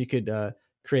approaches. I mean, you could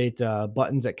create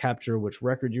buttons that capture which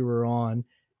record you were on,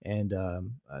 and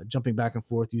jumping back and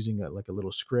forth using like a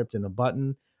little script and a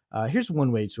button. Here's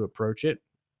one way to approach it.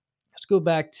 Let's go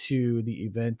back to the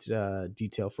event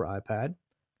detail for iPad. I'm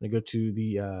going to go to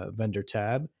the vendor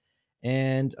tab,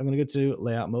 and I'm going to go to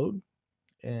layout mode,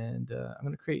 and I'm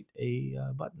going to create a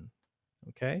button.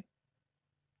 Okay,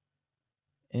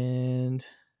 and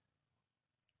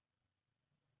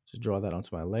just draw that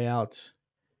onto my layout.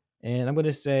 And I'm going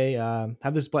to say,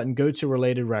 have this button go to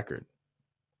related record.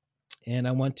 And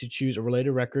I want to choose a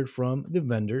related record from the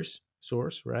vendor's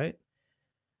source, right?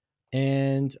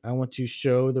 And I want to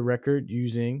show the record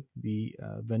using the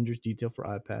vendor's detail for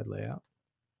iPad layout.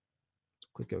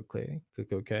 Click OK,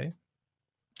 click OK.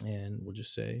 And we'll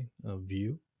just say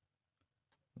view.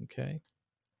 Okay.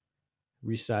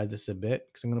 Resize this a bit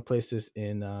because I'm going to place this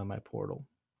in my portal.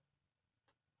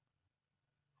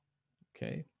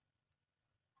 Okay.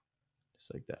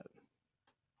 Just like that.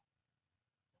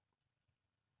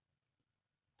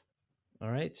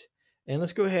 All right. And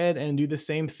let's go ahead and do the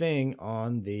same thing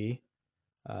on the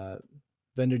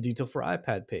vendor detail for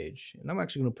iPad page. And I'm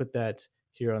actually going to put that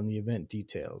here on the event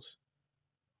details.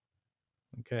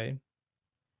 Okay.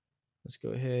 Let's go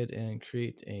ahead and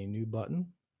create a new button.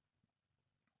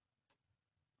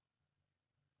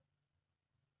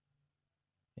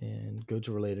 And go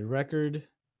to related record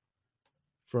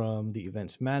from the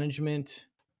events management.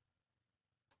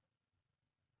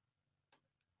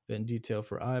 Event detail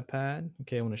for iPad.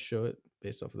 Okay, I want to show it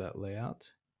based off of that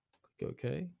layout. Click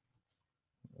OK.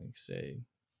 Like say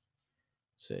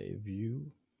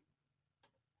view.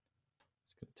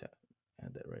 Just gonna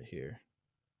add that right here.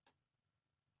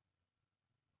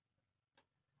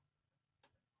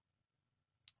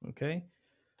 Okay,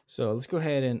 so let's go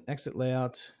ahead and exit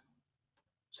layout.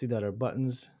 See that our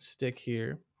buttons stick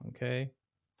here. Okay,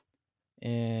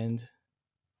 and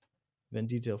event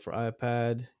detail for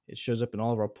iPad. It shows up in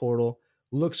all of our portal.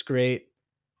 Looks great.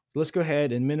 So let's go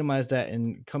ahead and minimize that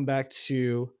and come back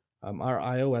to our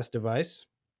iOS device.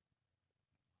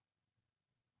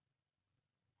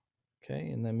 Okay,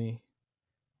 and let me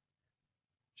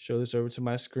show this over to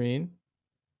my screen.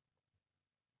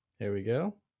 There we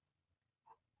go.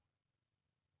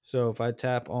 So if I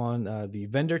tap on the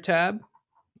vendor tab,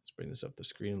 let's bring this up the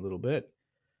screen a little bit.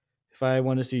 If I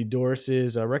want to see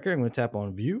Doris's record, I'm going to tap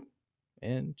on view,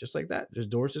 and just like that, there's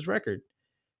Doris's record.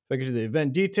 If I go to the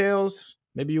event details,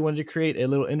 maybe you wanted to create a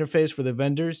little interface for the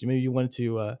vendors. Maybe you wanted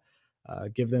to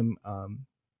give them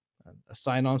a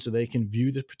sign on so they can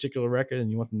view this particular record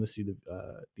and you want them to see the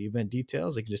event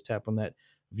details, they can just tap on that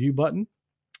view button.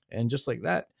 And just like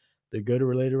that, the go to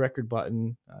related record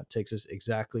button takes us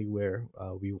exactly where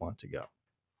we want to go.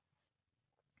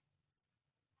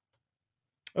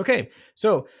 Okay,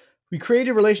 so we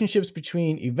created relationships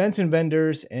between events and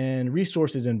vendors and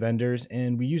resources and vendors,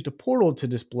 and we used a portal to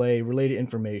display related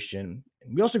information.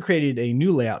 We also created a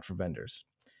new layout for vendors.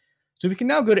 So we can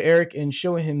now go to Eric and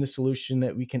show him the solution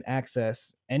that we can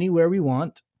access anywhere we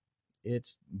want.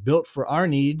 It's built for our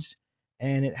needs,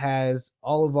 and it has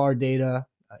all of our data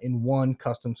in one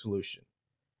custom solution.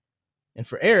 And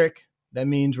for Eric, that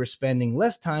means we're spending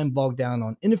less time bogged down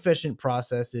on inefficient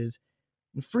processes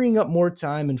and freeing up more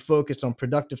time and focus on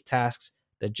productive tasks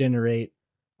that generate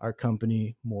our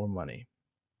company more money.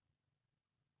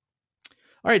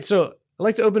 All right, so I'd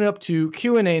like to open it up to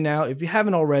Q&A now. If you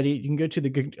haven't already, you can go to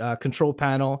the control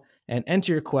panel and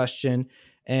enter your question.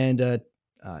 And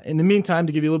in the meantime,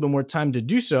 to give you a little bit more time to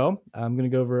do so, I'm going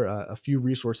to go over a few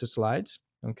resources slides.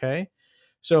 Okay.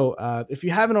 So if you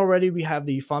haven't already, we have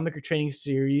the FileMaker training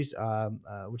series,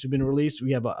 which have been released.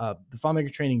 We have the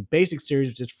FileMaker training basic series,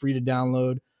 which is free to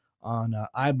download on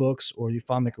iBooks or the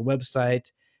FileMaker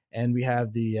website. And we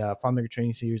have the FileMaker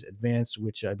training series advanced,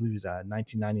 which I believe is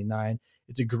 $19.99.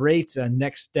 It's a great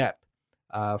next step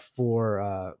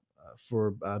for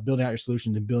building out your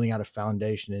solutions and building out a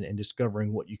foundation and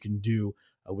discovering what you can do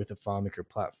with a FileMaker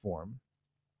platform.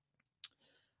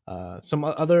 Some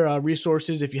other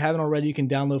resources, if you haven't already, you can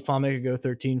download FileMaker Go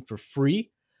 13 for free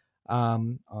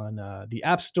on the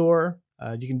App Store.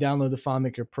 You can download the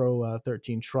FileMaker Pro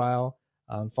 13 trial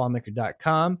on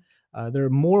FileMaker.com. There are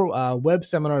more web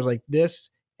seminars like this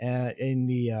in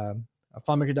the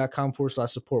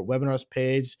FileMaker.com/support webinars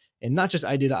page. And not just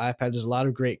ID to iPad, there's a lot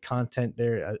of great content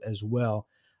there as well.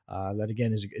 That,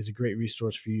 again, is a great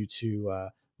resource for you to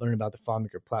learn about the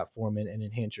FileMaker platform and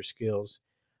enhance your skills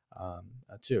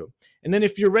too. And then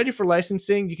if you're ready for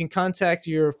licensing, you can contact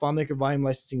your FileMaker volume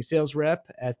licensing sales rep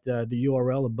at the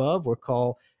URL above or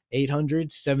call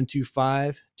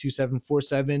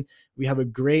 800-725-2747. We have a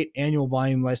great annual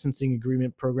volume licensing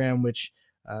agreement program, which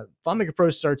FileMaker Pro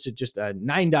starts at just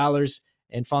 $9,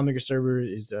 and FileMaker Server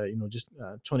is just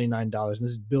 $29. And this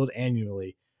is billed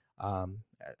annually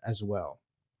as well.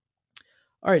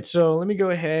 All right, so let me go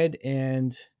ahead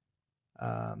and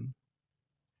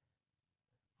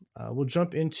we'll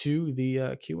jump into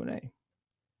the Q&A. Let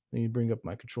me bring up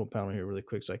my control panel here really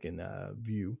quick so I can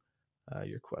view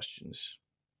your questions.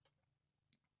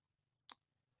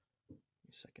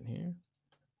 A second here.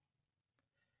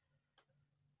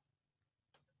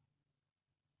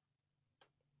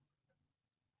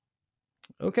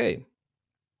 Okay.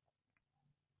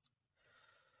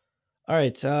 All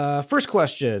right. First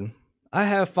question. I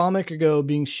have FileMaker Go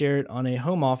being shared on a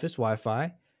home office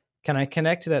Wi-Fi. Can I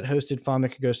connect to that hosted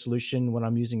FileMaker Go solution when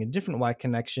I'm using a different Wi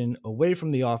connection away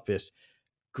from the office?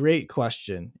 Great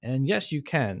question. And yes, you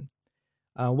can.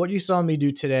 What you saw me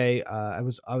do today, I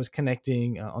was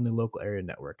connecting on the local area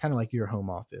network, kind of like your home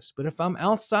office. But if I'm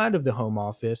outside of the home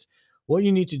office, what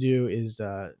you need to do is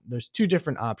there's two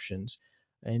different options.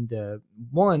 And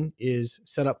one is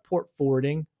set up port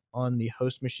forwarding on the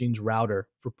host machine's router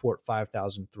for port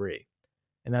 5003.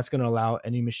 And that's going to allow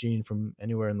any machine from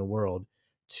anywhere in the world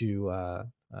to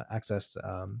access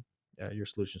your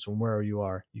solution. So from wherever you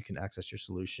are, you can access your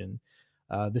solution.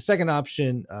 The second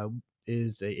option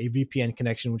is a VPN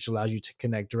connection, which allows you to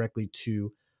connect directly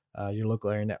to your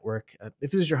local area network.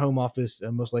 If this is your home office,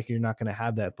 most likely you're not going to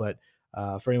have that. But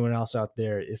for anyone else out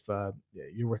there, if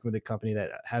you're working with a company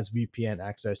that has VPN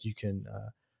access, you can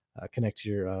connect to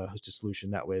your hosted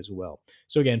solution that way as well.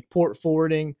 So again, port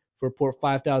forwarding for port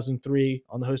 5003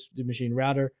 on the hosted machine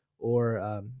router,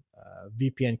 or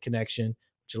VPN connection,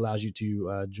 which allows you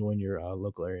to join your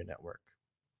local area network.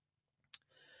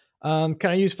 Can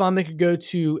I use FileMaker Go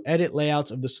to edit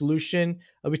layouts of the solution?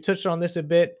 We touched on this a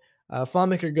bit.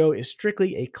 FileMaker Go is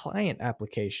strictly a client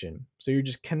application. So you're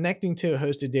just connecting to a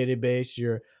hosted database.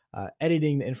 You're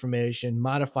editing the information,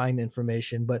 modifying the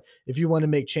information. But if you want to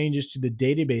make changes to the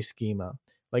database schema,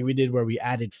 like we did where we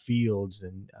added fields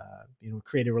and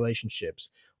created relationships,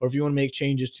 or if you want to make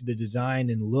changes to the design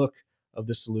and look of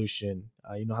the solution,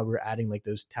 how we're adding like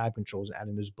those tab controls,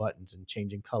 adding those buttons and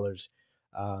changing colors.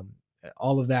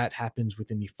 All of that happens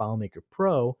within the FileMaker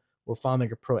Pro or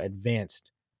FileMaker Pro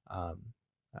Advanced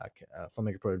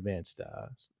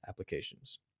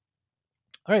applications.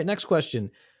 All right, next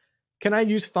question. Can I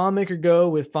use FileMaker Go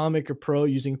with FileMaker Pro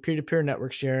using peer-to-peer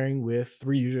network sharing with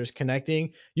 3 users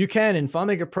connecting? You can. In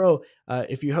FileMaker Pro,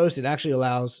 if you host, it actually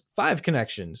allows 5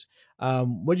 connections.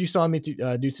 What you saw me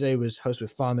do today was host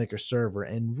with FileMaker Server,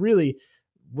 and really,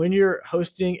 when you're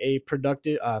hosting a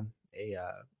productive a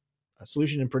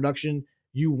solution in production,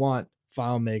 you want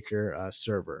FileMaker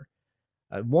Server.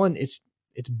 One, it's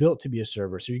built to be a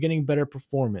server, so you're getting better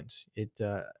performance.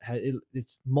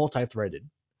 It's multi-threaded.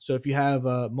 So if you have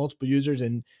multiple users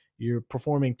and you're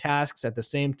performing tasks at the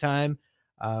same time,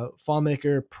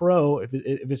 FileMaker Pro, if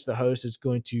it's the host, is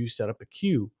going to set up a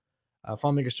queue.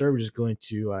 FileMaker Server is going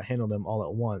to handle them all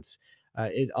at once.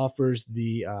 It offers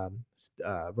the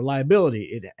reliability.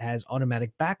 It has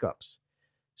automatic backups.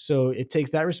 So it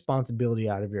takes that responsibility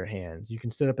out of your hands. You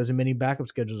can set up as many backup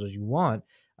schedules as you want.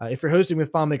 If you're hosting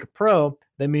with FileMaker Pro,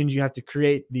 that means you have to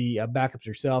create the backups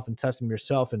yourself and test them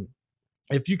yourself. And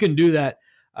if you can do that,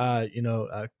 uh, you know,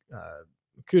 uh, uh,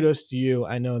 kudos to you.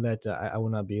 I know that I will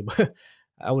not be able.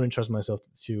 I wouldn't trust myself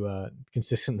to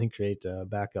consistently create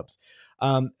backups.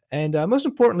 And most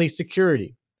importantly,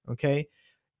 security. Okay,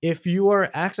 if you are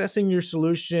accessing your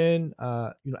solution,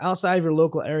 outside of your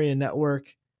local area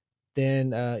network,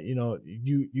 then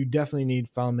you definitely need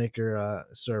FileMaker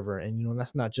server, and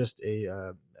that's not just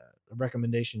a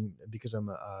recommendation because I'm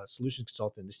a solution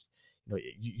consultant.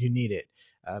 You need it.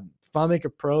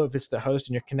 FileMaker Pro, if it's the host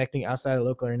and you're connecting outside the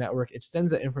local area network, it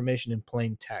sends that information in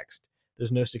plain text.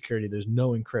 There's no security. There's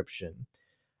no encryption.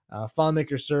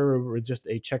 FileMaker Server with just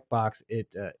a checkbox,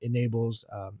 it enables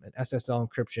an SSL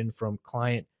encryption from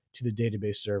client to the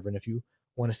database server. And if you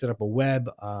want to set up a web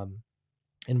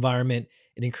environment,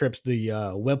 it encrypts the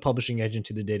web publishing engine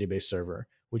to the database server,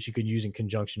 which you could use in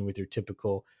conjunction with your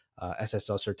typical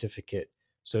SSL certificate,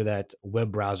 so that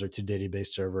web browser to database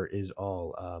server is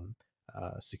all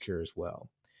secure as well.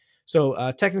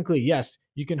 So technically, yes,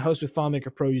 you can host with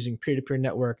FileMaker Pro using peer-to-peer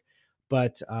network,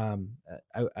 but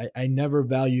I never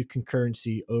value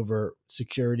concurrency over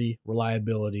security,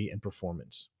 reliability, and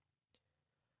performance.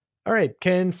 All right.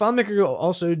 Can FileMaker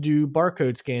also do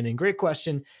barcode scanning? Great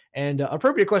question, and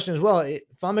appropriate question as well.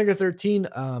 FileMaker 13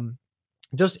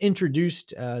 just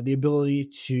introduced the ability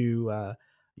to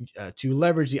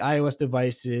leverage the iOS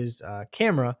device's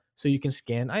camera so you can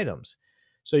scan items.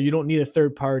 So you don't need a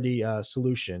third-party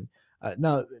solution.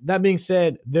 Now, that being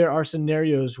said, there are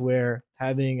scenarios where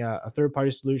having a third-party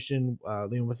solution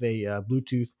with a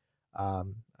Bluetooth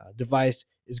device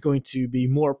is going to be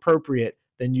more appropriate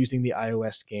than using the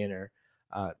iOS scanner.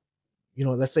 Uh,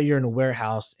 let's say you're in a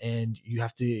warehouse and you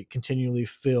have to continually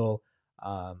fill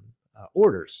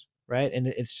orders, right? And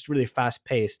it's just really fast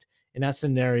paced. In that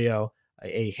scenario,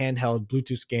 a handheld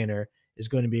Bluetooth scanner is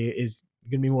going to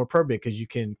be more appropriate because you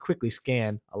can quickly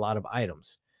scan a lot of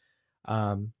items.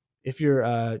 If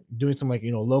you're doing some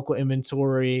local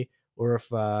inventory, or if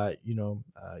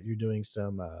you're doing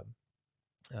some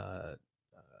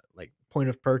like point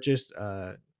of purchase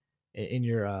in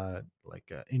your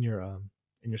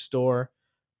in your store,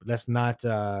 but that's not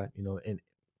in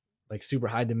like super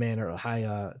high demand or a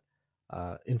high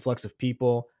influx of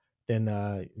people, then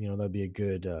that'd be a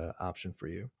good option for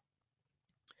you.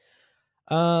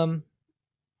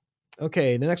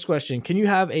 Okay, the next question: can you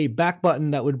have a back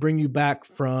button that would bring you back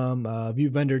from view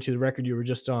vendor to the record you were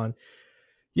just on?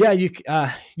 Yeah, you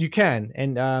can,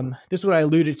 and this is what I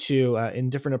alluded to in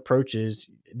different approaches.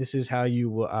 This is how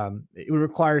you it would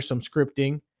require some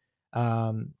scripting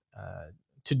um, uh,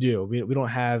 to do. We don't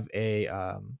have a,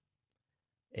 uh,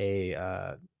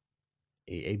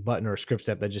 a button or a script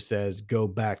step that just says go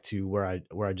back to where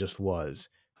I just was.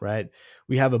 Right?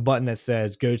 We have a button that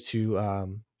says go to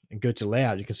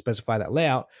layout. You can specify that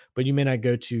layout, but you may not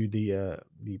go to the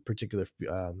particular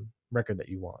record that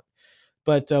you want.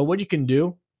 But what you can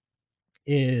do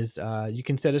is you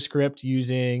can set a script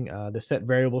using the set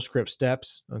variable script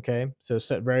steps. Okay, so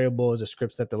set variable is a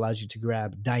script step that allows you to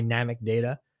grab dynamic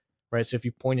data, right? So if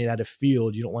you point it at a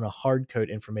field, you don't want to hard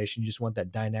code information. You just want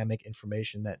that dynamic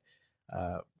information that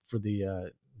for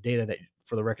the data that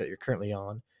for the record that you're currently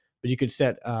on. But you could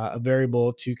set a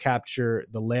variable to capture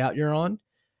the layout you're on,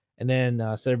 and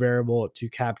then set a variable to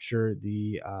capture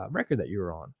the record that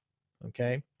you're on.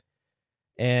 Okay,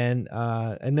 and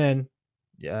then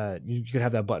you could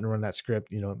have that button run that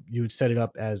script. You would set it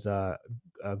up as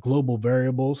global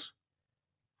variables,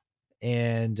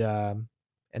 and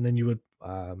then you would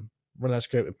run that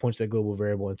script. It points to that global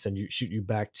variable and shoot you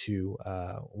back to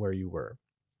where you were.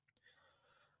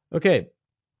 Okay.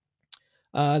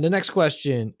 The next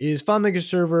question is: FileMaker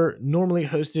Server normally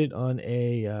hosted on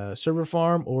a server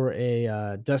farm or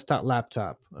a desktop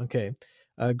laptop? Okay,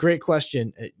 great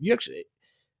question. You actually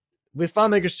with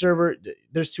FileMaker Server,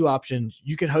 there's two options.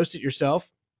 You can host it yourself,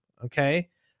 okay?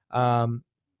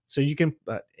 So you can,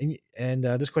 and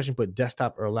this question put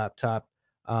desktop or laptop.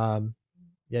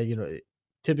 Yeah,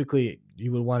 typically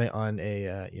you would want it on a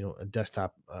a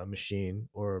desktop machine,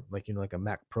 or like like a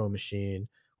Mac Pro machine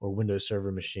or Windows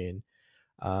Server machine.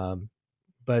 Um,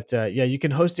 but yeah, you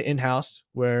can host it in house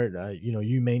where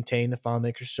you maintain the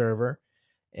FileMaker server,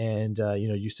 and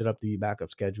you set up the backup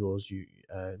schedules, you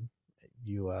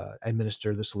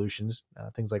administer the solutions,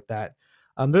 things like that.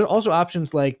 There are also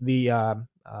options like the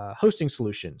hosting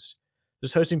solutions.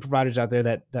 There's hosting providers out there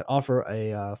that offer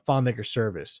a FileMaker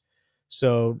service.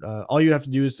 So all you have to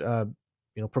do is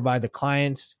provide the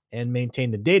clients and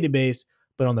maintain the database,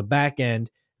 but on the back end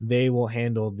they will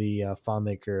handle the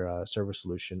FileMaker server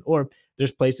solution. Or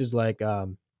there's places like I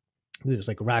believe it's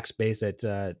like Rackspace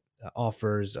that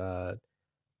offers uh,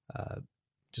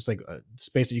 just like a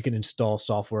space that you can install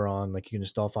software on. Like you can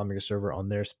install FileMaker server on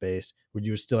their space where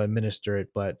you would still administer it,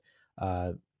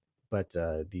 uh, but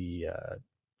the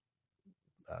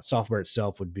software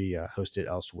itself would be hosted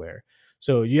elsewhere.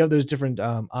 So you have those different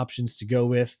options to go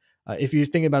with. If you're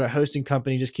thinking about a hosting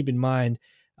company, just keep in mind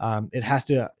it has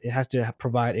to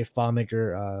provide a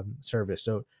FileMaker service.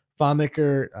 So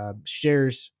FileMaker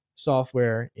shares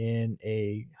software in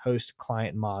a host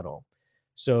client model.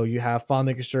 So you have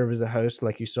FileMaker serve as a host,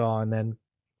 like you saw, and then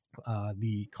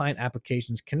the client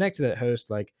applications connect to that host,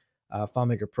 like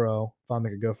FileMaker Pro,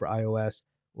 FileMaker Go for iOS,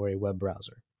 or a web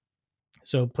browser.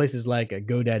 So places like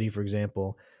GoDaddy, for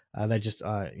example, that just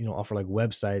offer like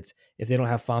websites. If they don't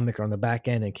have FileMaker on the back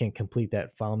end and can't complete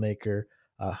that FileMaker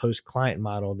host client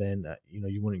model, then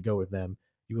you wouldn't go with them.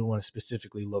 You would want to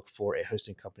specifically look for a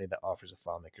hosting company that offers a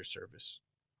FileMaker service.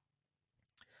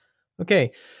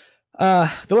 Okay, the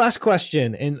last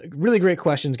question, and really great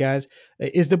questions, guys.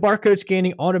 Is the barcode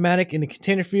scanning automatic in the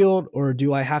container field, or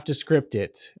do I have to script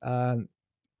it?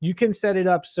 You can set it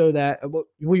up so that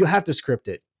you'll have to script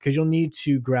it because you'll need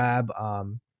to grab uh,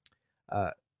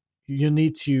 you'll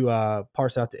need to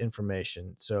parse out the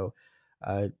information. So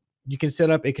uh, you can set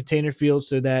up a container field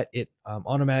so that it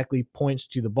automatically points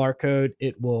to the barcode.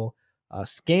 It will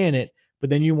scan it, but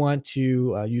then you want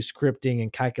to use scripting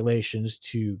and calculations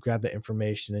to grab the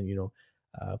information and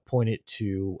point it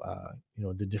to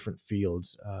the different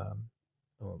fields,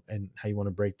 and how you want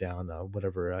to break down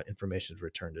whatever information is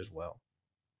returned as well.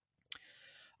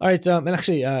 All right, and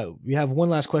actually, we have one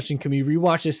last question. Can we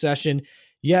rewatch this session?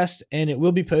 Yes, and it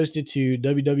will be posted to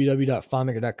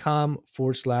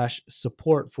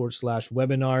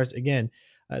www.filemaker.com/support/webinars. Again,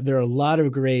 there are a lot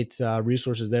of great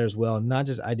resources there as well, not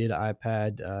just I Did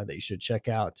iPad that you should check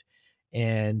out.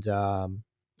 And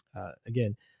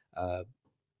again, uh,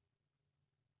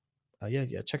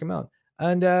 yeah, check them out.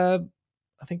 And I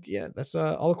think, yeah, that's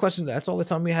all the questions. That's all the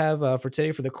time we have for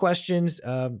today for the questions.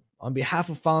 On behalf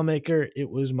of FileMaker, it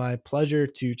was my pleasure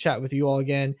to chat with you all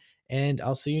again, and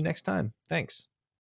I'll see you next time. Thanks.